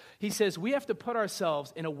you. He says, we have to put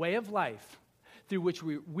ourselves in a way of life through which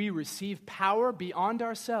we receive power beyond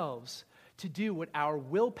ourselves to do what our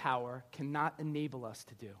willpower cannot enable us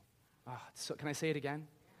to do. So can I say it again?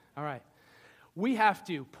 All right. We have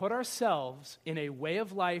to put ourselves in a way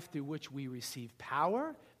of life through which we receive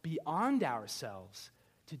power beyond ourselves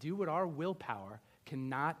to do what our willpower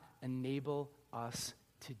cannot enable us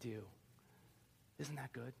to do. Isn't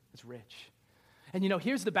that good? It's rich. And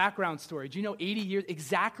here's the background story. Do you know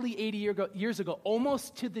exactly 80 years ago,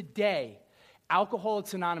 almost to the day,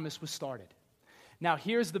 Alcoholics Anonymous was started. Now,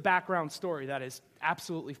 here's the background story that is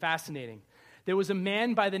absolutely fascinating. There was a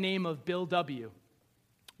man by the name of Bill W.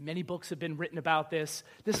 Many books have been written about this.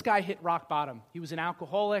 This guy hit rock bottom. He was an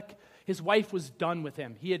alcoholic. His wife was done with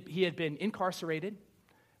him. He had been incarcerated,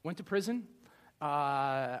 went to prison,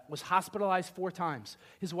 was hospitalized 4 times.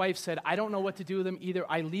 His wife said, I don't know what to do with him. Either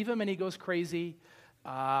I leave him and he goes crazy.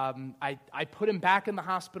 I put him back in the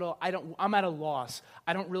hospital. I'm at a loss.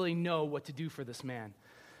 I don't really know what to do for this man.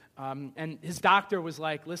 And his doctor was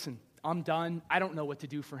like, listen, I'm done. I don't know what to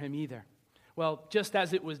do for him either. Well, just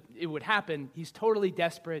as it would happen, he's totally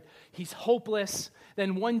desperate. He's hopeless.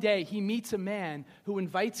 Then one day he meets a man who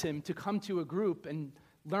invites him to come to a group and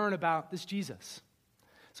learn about this Jesus.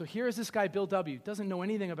 So here is this guy, Bill W., doesn't know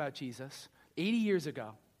anything about Jesus, 80 years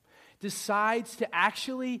ago. decides to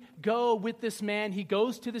actually go with this man. He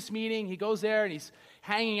goes to this meeting. He goes there and he's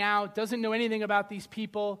hanging out, doesn't know anything about these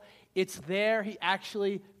people. It's there he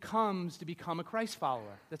actually comes to become a Christ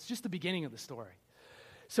follower. That's just the beginning of the story.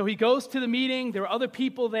 So he goes to the meeting. There are other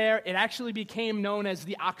people there. It actually became known as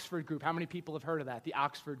the Oxford Group. How many people have heard of that, the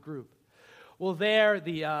Oxford Group? Well, there,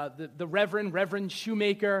 the Reverend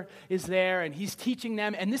Shoemaker is there, and he's teaching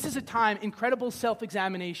them. And this is a time, incredible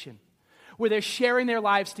self-examination, where they're sharing their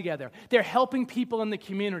lives together. They're helping people in the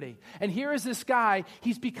community. And here is this guy.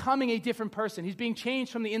 He's becoming a different person. He's being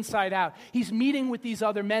changed from the inside out. He's meeting with these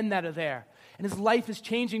other men that are there. And his life is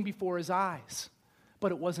changing before his eyes.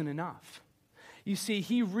 But it wasn't enough. You see,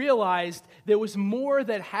 he realized there was more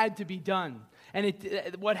that had to be done. And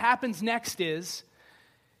what happens next is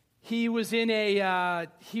he was in a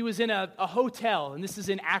hotel, and this is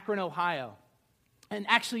in Akron, Ohio. And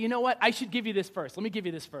actually, you know what? I should give you this first. Let me give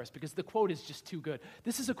you this first, because the quote is just too good.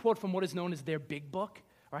 This is a quote from what is known as their Big Book.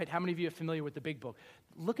 All right, how many of you are familiar with the Big Book?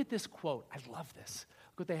 Look at this quote. I love this.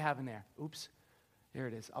 Look what they have in there. Oops. There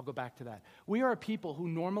it is. I'll go back to that. We are a people who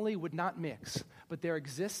normally would not mix, but there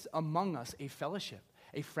exists among us a fellowship,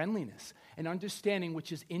 a friendliness, an understanding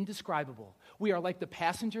which is indescribable. We are like the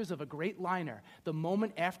passengers of a great liner, the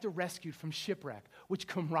moment after rescued from shipwreck, which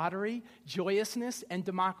camaraderie, joyousness, and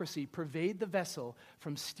democracy pervade the vessel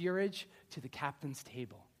from steerage to the captain's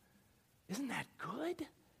table. Isn't that good?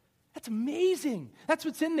 That's amazing. That's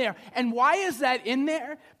what's in there. And why is that in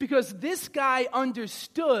there? Because this guy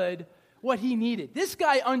understood what he needed. This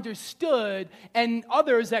guy understood, and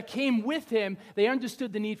others that came with him, they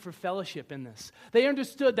understood the need for fellowship in this. They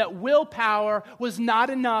understood that willpower was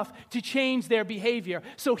not enough to change their behavior.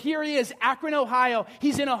 So here he is, Akron, Ohio.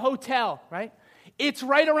 He's in a hotel, right? It's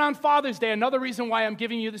right around Father's Day. Another reason why I'm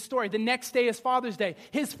giving you the story. The next day is Father's Day.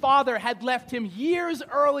 His father had left him years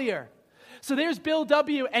earlier. So there's Bill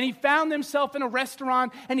W., and he found himself in a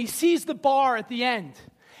restaurant, and he sees the bar at the end.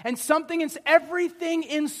 And everything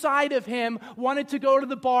inside of him wanted to go to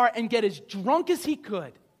the bar and get as drunk as he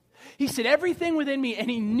could. He said, everything within me, and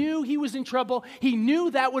he knew he was in trouble. He knew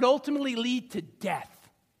that would ultimately lead to death.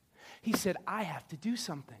 He said, I have to do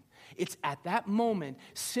something. It's at that moment,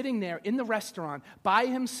 sitting there in the restaurant by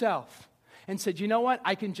himself, and said, you know what?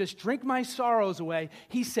 I can just drink my sorrows away.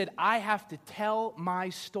 He said, I have to tell my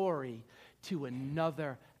story to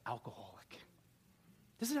another alcoholic.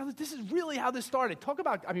 This is really how this started. Talk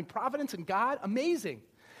about, providence and God, amazing.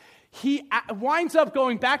 He winds up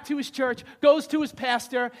going back to his church, goes to his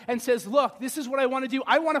pastor, and says, look, this is what I want to do.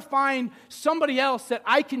 I want to find somebody else that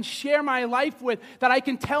I can share my life with, that I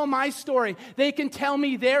can tell my story. They can tell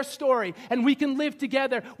me their story, and we can live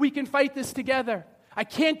together. We can fight this together. I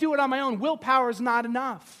can't do it on my own. Willpower is not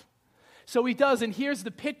enough. So he does, and here's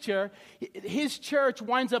the picture. His church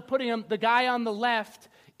winds up putting him, the guy on the left,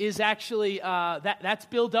 is actually, that's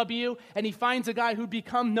Bill W., and he finds a guy who'd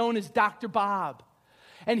become known as Dr. Bob.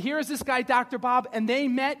 And here's this guy, Dr. Bob, and they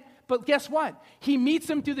met, but guess what? He meets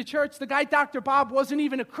him through the church. The guy, Dr. Bob, wasn't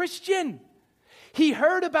even a Christian. He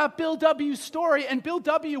heard about Bill W.'s story, and Bill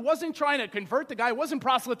W. wasn't trying to convert the guy, wasn't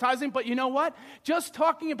proselytizing, but you know what? Just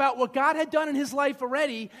talking about what God had done in his life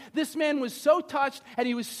already, this man was so touched, and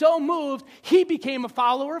he was so moved, he became a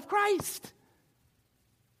follower of Christ.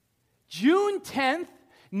 June 10th,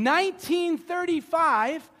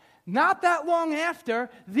 1935, not that long after,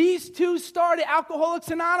 these two started Alcoholics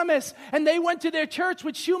Anonymous, and they went to their church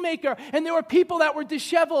with Shoemaker, and there were people that were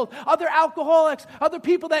disheveled, other alcoholics, other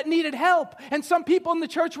people that needed help, and some people in the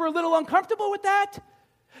church were a little uncomfortable with that.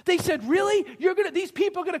 They said, really? These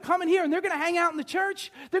people are going to come in here, and they're going to hang out in the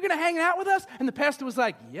church? They're going to hang out with us? And the pastor was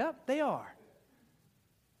like, yep, they are.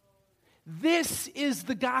 This is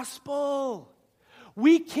the gospel.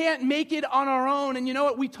 We can't make it on our own. And you know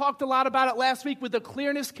what? We talked a lot about it last week with the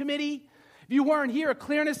Clearness Committee. If you weren't here, a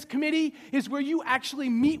Clearness Committee is where you actually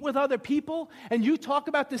meet with other people and you talk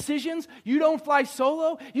about decisions. You don't fly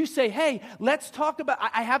solo. You say, hey, let's talk about,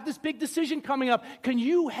 I have this big decision coming up. Can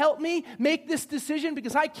you help me make this decision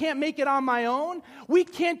because I can't make it on my own? We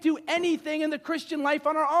can't do anything in the Christian life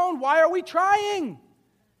on our own. Why are we trying?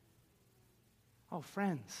 Oh,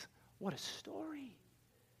 friends, what a story.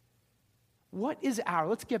 What is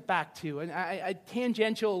let's get back to, and I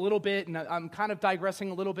tangential a little bit, and I'm kind of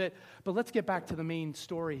digressing a little bit, but let's get back to the main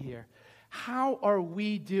story here. How are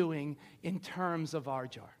we doing in terms of our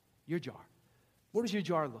jar, your jar? What does your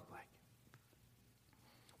jar look like?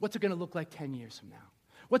 What's it going to look like 10 years from now?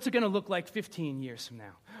 What's it going to look like 15 years from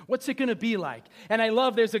now? What's it going to be like? And I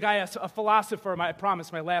love, there's a guy, a philosopher, I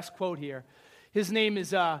promise, my last quote here. His name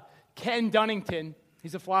is Ken Dunnington.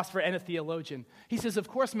 He's a philosopher and a theologian. He says, of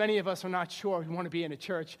course, many of us are not sure we want to be in a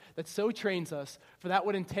church that so trains us, for that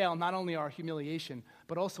would entail not only our humiliation,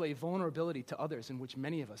 but also a vulnerability to others in which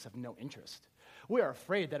many of us have no interest. We are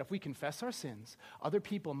afraid that if we confess our sins, other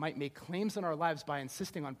people might make claims in our lives by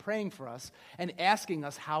insisting on praying for us and asking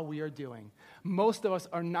us how we are doing. Most of us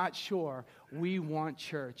are not sure we want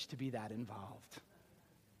church to be that involved.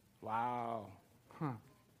 Wow.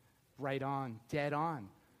 Right on, dead on.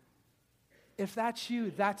 If that's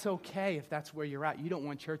you, that's okay if that's where you're at. You don't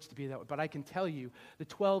want church to be that way. But I can tell you, the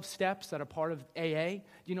 12 steps that are part of AA,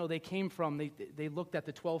 they came from, they looked at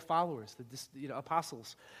the 12 followers, the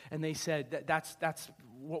apostles, and they said, that's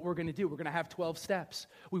what we're going to do. We're going to have 12 steps.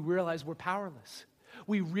 We realize we're powerless.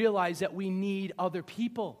 We realize that we need other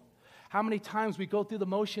people. How many times we go through the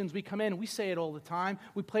motions, we come in, we say it all the time,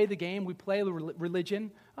 we play the game, we play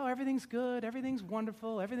religion. Oh, everything's good, everything's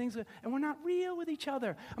wonderful, everything's good, and we're not real with each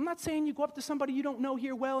other. I'm not saying you go up to somebody you don't know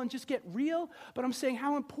here well and just get real, but I'm saying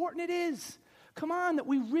how important it is. Come on, that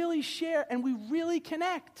we really share and we really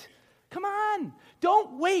connect. Come on,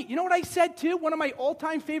 don't wait. You know what I said too? One of my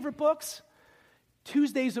all-time favorite books?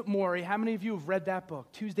 Tuesdays at Morrie. How many of you have read that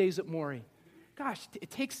book, Tuesdays at Morrie? Gosh, it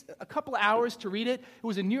takes a couple of hours to read it. It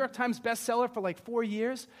was a New York Times bestseller for like 4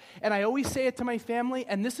 years. And I always say it to my family,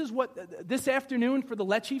 and this is what this afternoon for the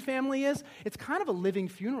Lecce family is. It's kind of a living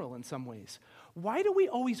funeral in some ways. Why do we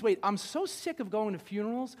always wait? I'm so sick of going to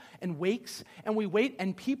funerals and wakes, and we wait,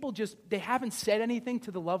 and people they haven't said anything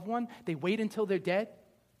to the loved one. They wait until they're dead.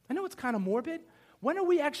 I know it's kind of morbid. When are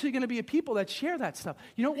we actually going to be a people that share that stuff?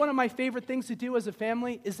 You know, one of my favorite things to do as a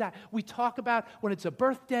family is that we talk about when it's a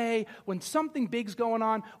birthday, when something big's going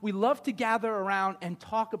on, we love to gather around and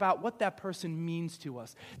talk about what that person means to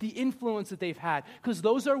us, the influence that they've had, because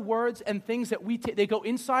those are words and things that they go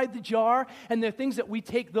inside the jar, and they're things that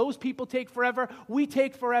those people take forever, we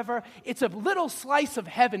take forever. It's a little slice of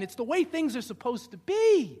heaven. It's the way things are supposed to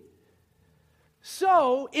be.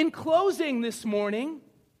 So, in closing this morning,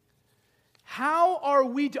 how are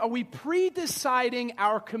we pre-deciding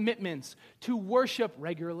our commitments to worship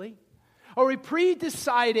regularly? Are we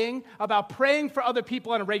pre-deciding about praying for other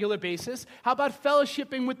people on a regular basis? How about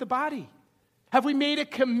fellowshipping with the body? Have we made a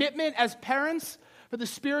commitment as parents for the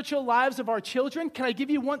spiritual lives of our children? Can I give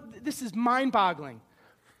you one? This is mind-boggling.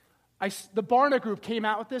 The Barna Group came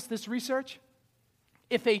out with this research.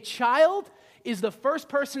 If a child is the first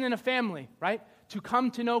person in a family, right, to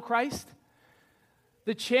come to know Christ,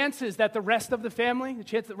 the chances that the rest of the family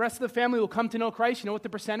will come to know Christ, you know what the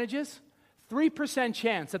percentage is? 3%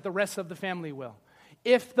 chance that the rest of the family will.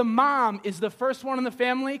 If the mom is the first one in the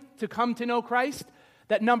family to come to know Christ,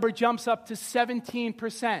 that number jumps up to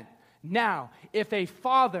 17%. Now, if a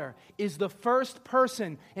father is the first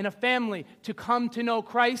person in a family to come to know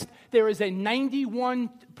Christ, there is a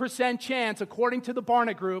 91% chance, according to the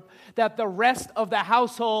Barna Group, that the rest of the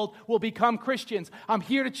household will become Christians. I'm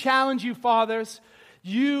here to challenge you, fathers.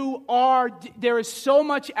 There is so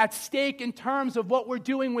much at stake in terms of what we're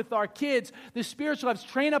doing with our kids. The spiritual lives,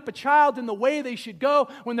 train up a child in the way they should go.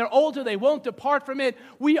 When they're older, they won't depart from it.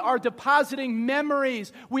 We are depositing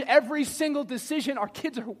memories. Every single decision, our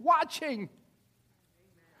kids are watching.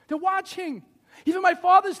 They're watching. Even my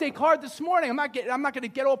Father's Day card this morning, I'm not going to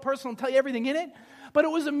get all personal and tell you everything in it, but it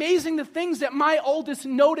was amazing the things that my oldest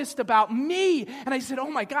noticed about me. And I said, oh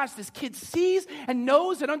my gosh, this kid sees and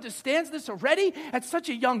knows and understands this already at such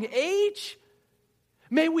a young age.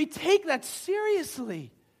 May we take that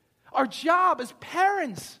seriously. Our job as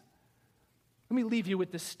parents. Let me leave you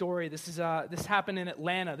with this story. This happened in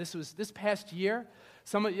Atlanta. This was this past year.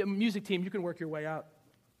 Music team, you can work your way out.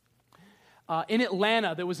 In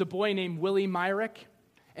Atlanta, there was a boy named Willie Myrick,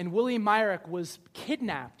 and Willie Myrick was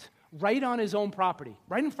kidnapped right on his own property,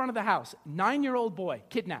 right in front of the house. 9-year-old boy,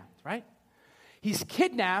 kidnapped, right? He's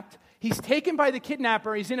kidnapped. He's taken by the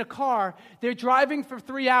kidnapper. He's in a car. They're driving for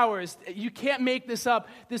 3 hours. You can't make this up.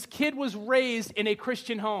 This kid was raised in a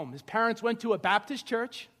Christian home. His parents went to a Baptist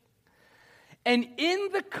church. And in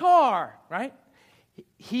the car, right,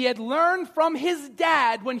 he had learned from his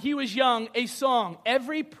dad when he was young a song,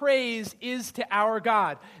 "Every praise is to our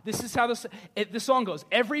God." This is how the song goes.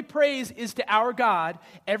 Every praise is to our God.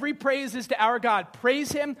 Every praise is to our God.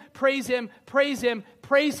 Praise Him, praise Him, praise Him,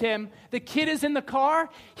 praise Him. The kid is in the car.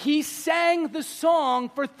 He sang the song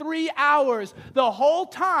for 3 hours. The whole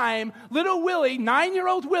time, little Willie,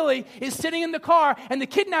 9-year-old Willie, is sitting in the car, and the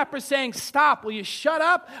kidnapper's saying, "Stop, will you shut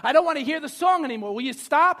up? I don't want to hear the song anymore. Will you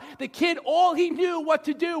stop?" The kid, all he knew what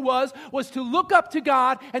to do was to look up to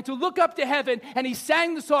God and to look up to heaven, and he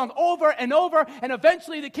sang the song over and over, and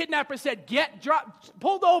eventually the kidnapper said,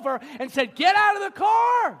 pulled over and said, "Get out of the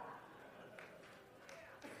car."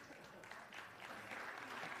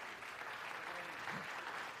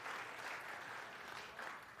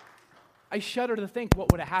 I shudder to think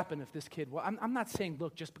what would have happened if this kid, well, I'm not saying,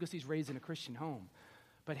 look, just because he's raised in a Christian home,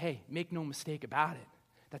 but hey, make no mistake about it,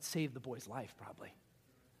 that saved the boy's life probably.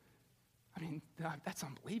 I mean, that's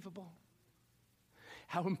unbelievable.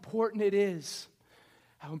 How important it is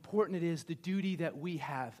the duty that we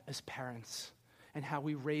have as parents and how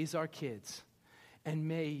we raise our kids. And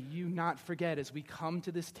may you not forget, as we come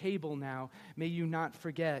to this table now, may you not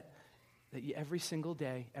forget that every single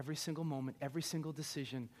day, every single moment, every single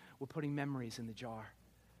decision, we're putting memories in the jar.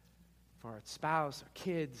 For our spouse, our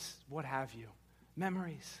kids, what have you.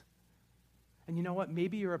 Memories. And you know what?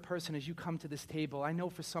 Maybe you're a person, as you come to this table, I know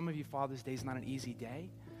for some of you Father's Day is not an easy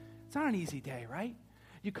day. It's not an easy day, right?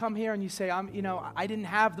 You come here and you say, I didn't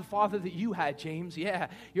have the father that you had, James. Yeah,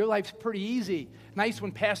 your life's pretty easy. Nice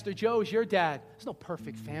when Pastor Joe's your dad. There's no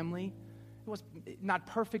perfect family. It was not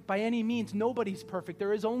perfect by any means. Nobody's perfect.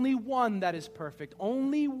 There is only one that is perfect.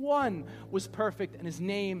 Only one was perfect, and his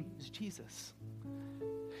name is Jesus.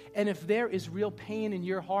 And if there is real pain in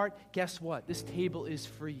your heart, guess what? This table is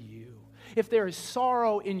for you. If there is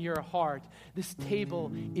sorrow in your heart, this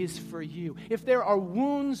table is for you. If there are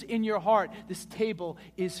wounds in your heart, this table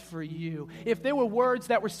is for you. If there were words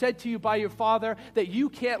that were said to you by your father that you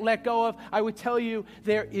can't let go of, I would tell you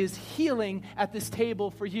there is healing at this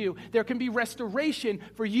table for you. There can be restoration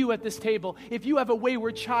for you at this table. If you have a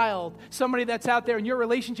wayward child, somebody that's out there and your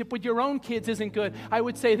relationship with your own kids isn't good, I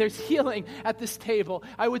would say there's healing at this table.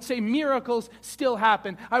 I would say miracles still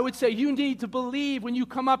happen. I would say you need to believe when you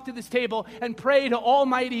come up to this table and pray to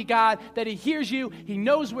Almighty God that He hears you, He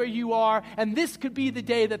knows where you are, and this could be the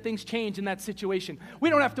day that things change in that situation.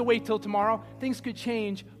 We don't have to wait till tomorrow. Things could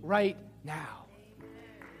change right now.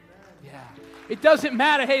 Yeah. It doesn't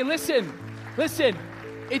matter. Hey, listen.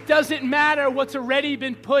 It doesn't matter what's already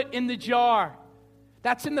been put in the jar.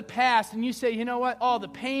 That's in the past, and you say, you know what? Oh, the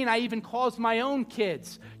pain I even caused my own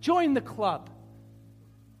kids. Join the club.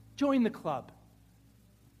 Join the club.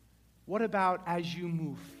 What about as you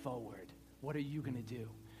move forward? What are you going to do?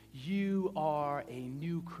 You are a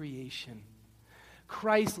new creation.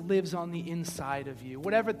 Christ lives on the inside of you.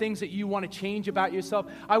 Whatever things that you want to change about yourself,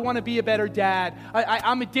 I want to be a better dad.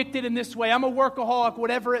 I'm addicted in this way. I'm a workaholic,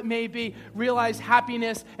 whatever it may be. Realize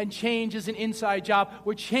happiness and change is an inside job.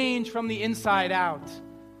 We're changed from the inside out.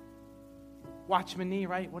 Watchman Nee,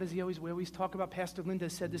 right? We always talk about. Pastor Linda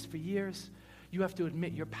has said this for years. You have to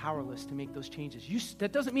admit you're powerless to make those changes.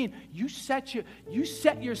 That doesn't mean you set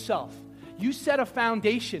yourself. You set a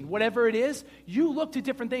foundation, whatever it is. You look to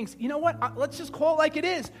different things. You know what? Let's just call it like it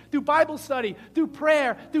is. Through Bible study, through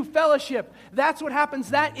prayer, through fellowship. That's what happens.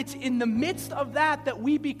 It's in the midst of that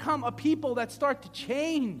we become a people that start to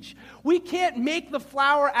change. We can't make the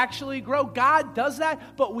flower actually grow. God does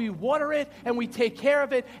that, but we water it and we take care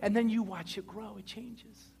of it, and then you watch it grow. It changes.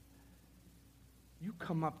 You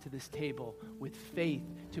come up to this table with faith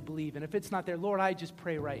to believe. And if it's not there, Lord, I just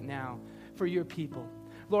pray right now for your people.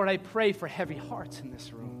 Lord, I pray for heavy hearts in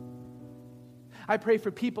this room. I pray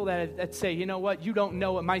for people that say, you know what, you don't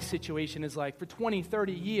know what my situation is like. For 20,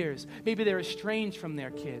 30 years, maybe they're estranged from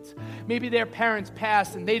their kids. Maybe their parents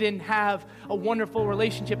passed and they didn't have a wonderful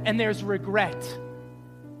relationship, and there's regret.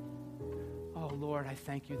 Oh, Lord, I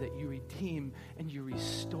thank you that you redeem and you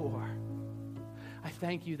restore. I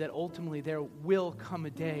thank you that ultimately there will come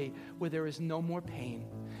a day where there is no more pain,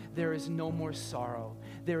 there is no more sorrow,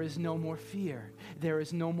 there is no more fear, there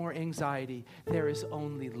is no more anxiety, there is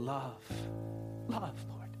only love. Love,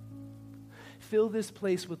 Lord. Fill this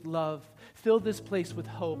place with love. Fill this place with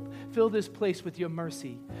hope. Fill this place with your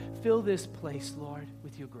mercy. Fill this place, Lord,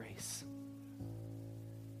 with your grace.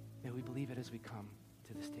 May we believe it as we come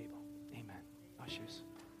to this table. Amen. Ushers.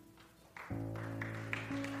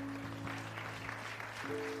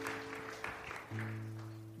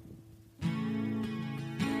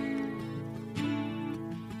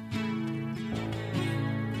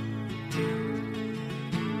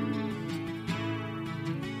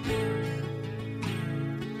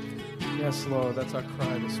 Yes, Lord, that's our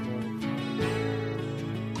cry this morning.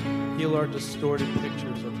 Heal our distorted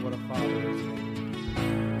pictures of what a father is.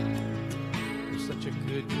 You're such a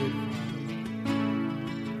good father.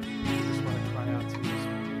 I just want to cry out to you.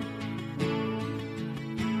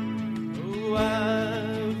 Oh,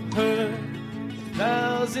 I've heard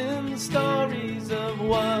 1,000 stories of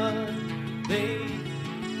what they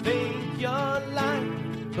think you're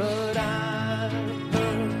like, but I've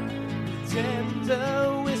heard the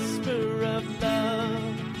tender whisper of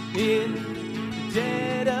love in the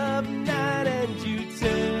dead of night, and you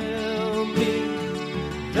tell me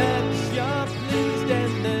that you're pleased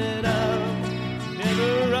and that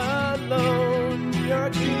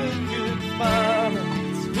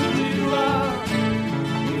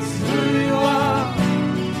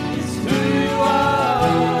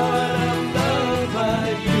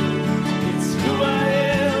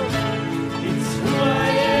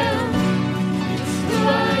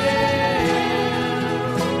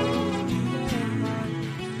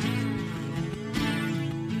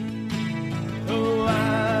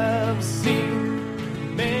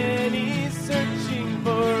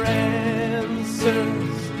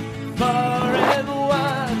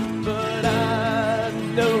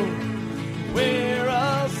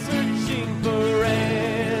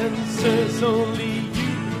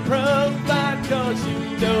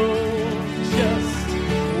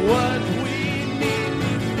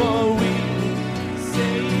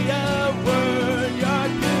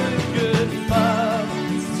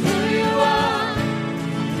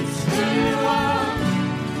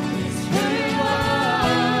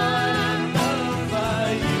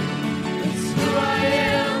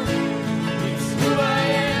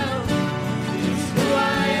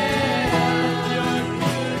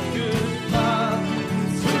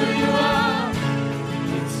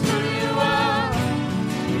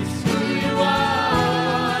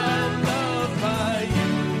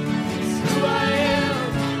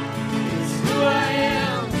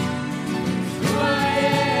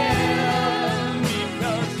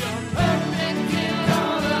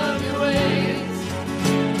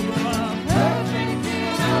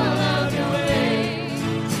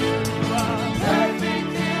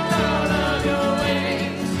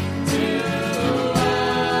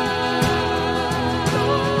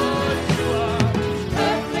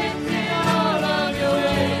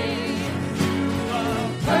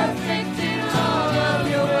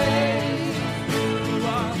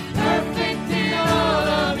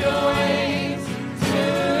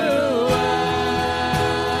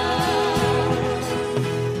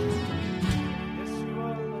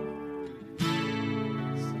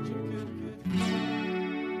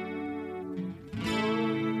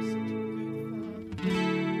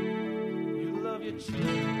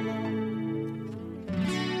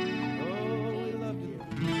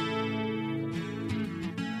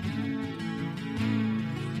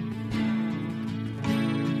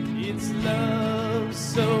Love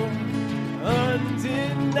so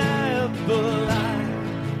undeniable,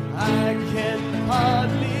 I can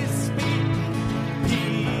hardly speak.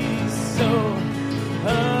 He's so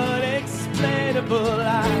unexplainable,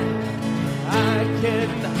 I can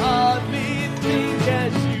hardly think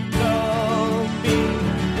as you call me.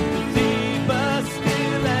 Deeper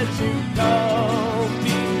still as you call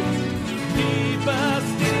me. Deeper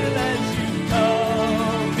still as you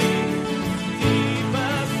call me.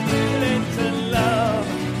 Deeper still into love.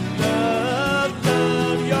 Love,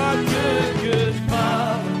 love, you're good, good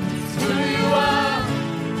Father. It's who you are.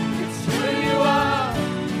 It's who you are.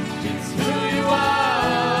 It's who you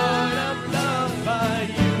are. And I'm loved by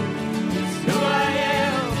you. It's who I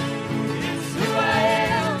am. It's who I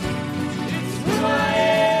am. It's who I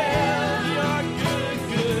am. You're good,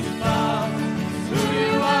 good Father. It's who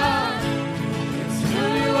you are. It's who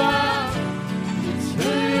you are. It's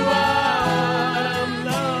who you are. And I'm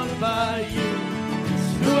loved by you. It's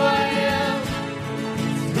who I am.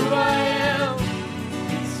 It's who I am.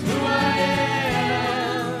 It's who I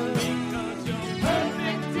am. Because you're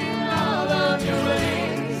perfect in all of your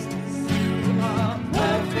ways. You are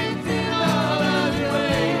perfect in all of your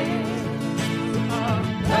ways. You are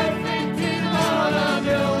perfect in all of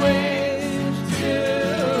your ways. You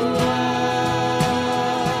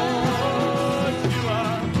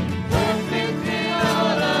are perfect in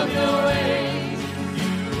all of your ways.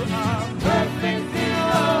 You are perfect in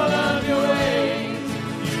all of your ways.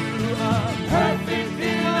 You are perfect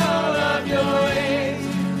in all of your ways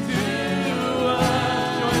to us.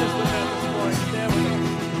 Join us with that this morning. Stand with us.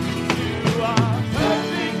 You are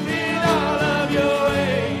perfect in all of your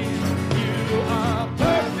ways. You are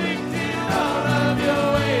perfect in all of your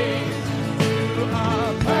ways. You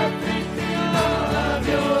are perfect in all of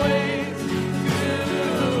your ways to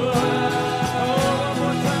us. One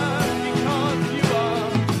more time, because you are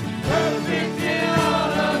perfect in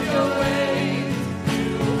all of your ways.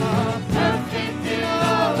 You are perfect in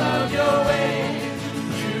all of your ways.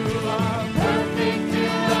 You are perfect in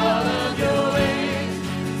all of your ways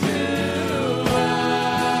to us.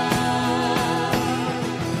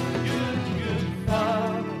 Good, good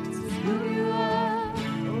Father. It's who you are.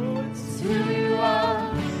 Oh, it's who you are.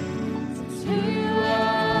 It's who you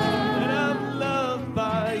are. And I'm loved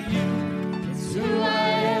by you. It's who I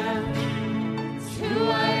am. It's who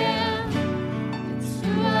I am. It's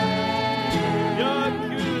who I am. You're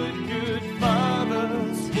good, good Father.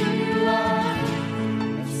 It's who you are.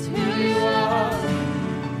 It's who you are.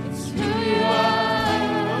 It's who you are.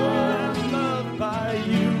 Oh, I'm loved by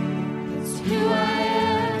you. It's who I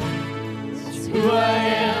am. It's who I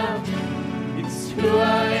am. It's who I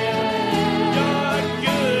am. You're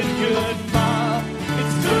good, good Father.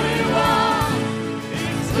 It's who you are.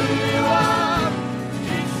 It's who you are.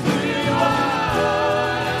 It's who you are.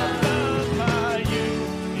 I'm loved by you.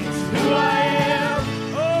 It's who I am.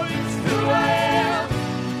 Oh, it's who I am.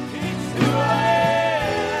 It's who I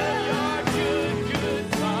am. You're good, good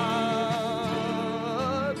Father.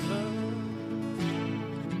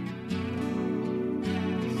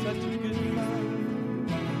 Such a good Father.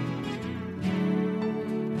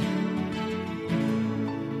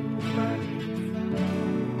 Thank you.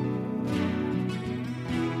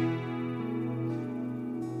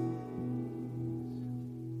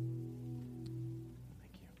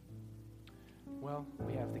 Well,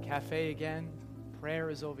 we have the cafe again. Prayer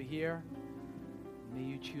is over here. May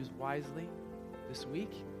you choose wisely this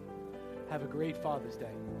week. Have a great Father's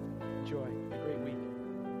Day. Enjoy a great week.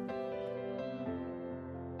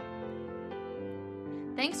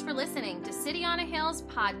 Thanks for listening to City on a Hill's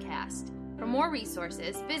podcast. For more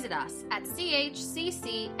resources, visit us at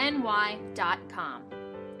chccny.com.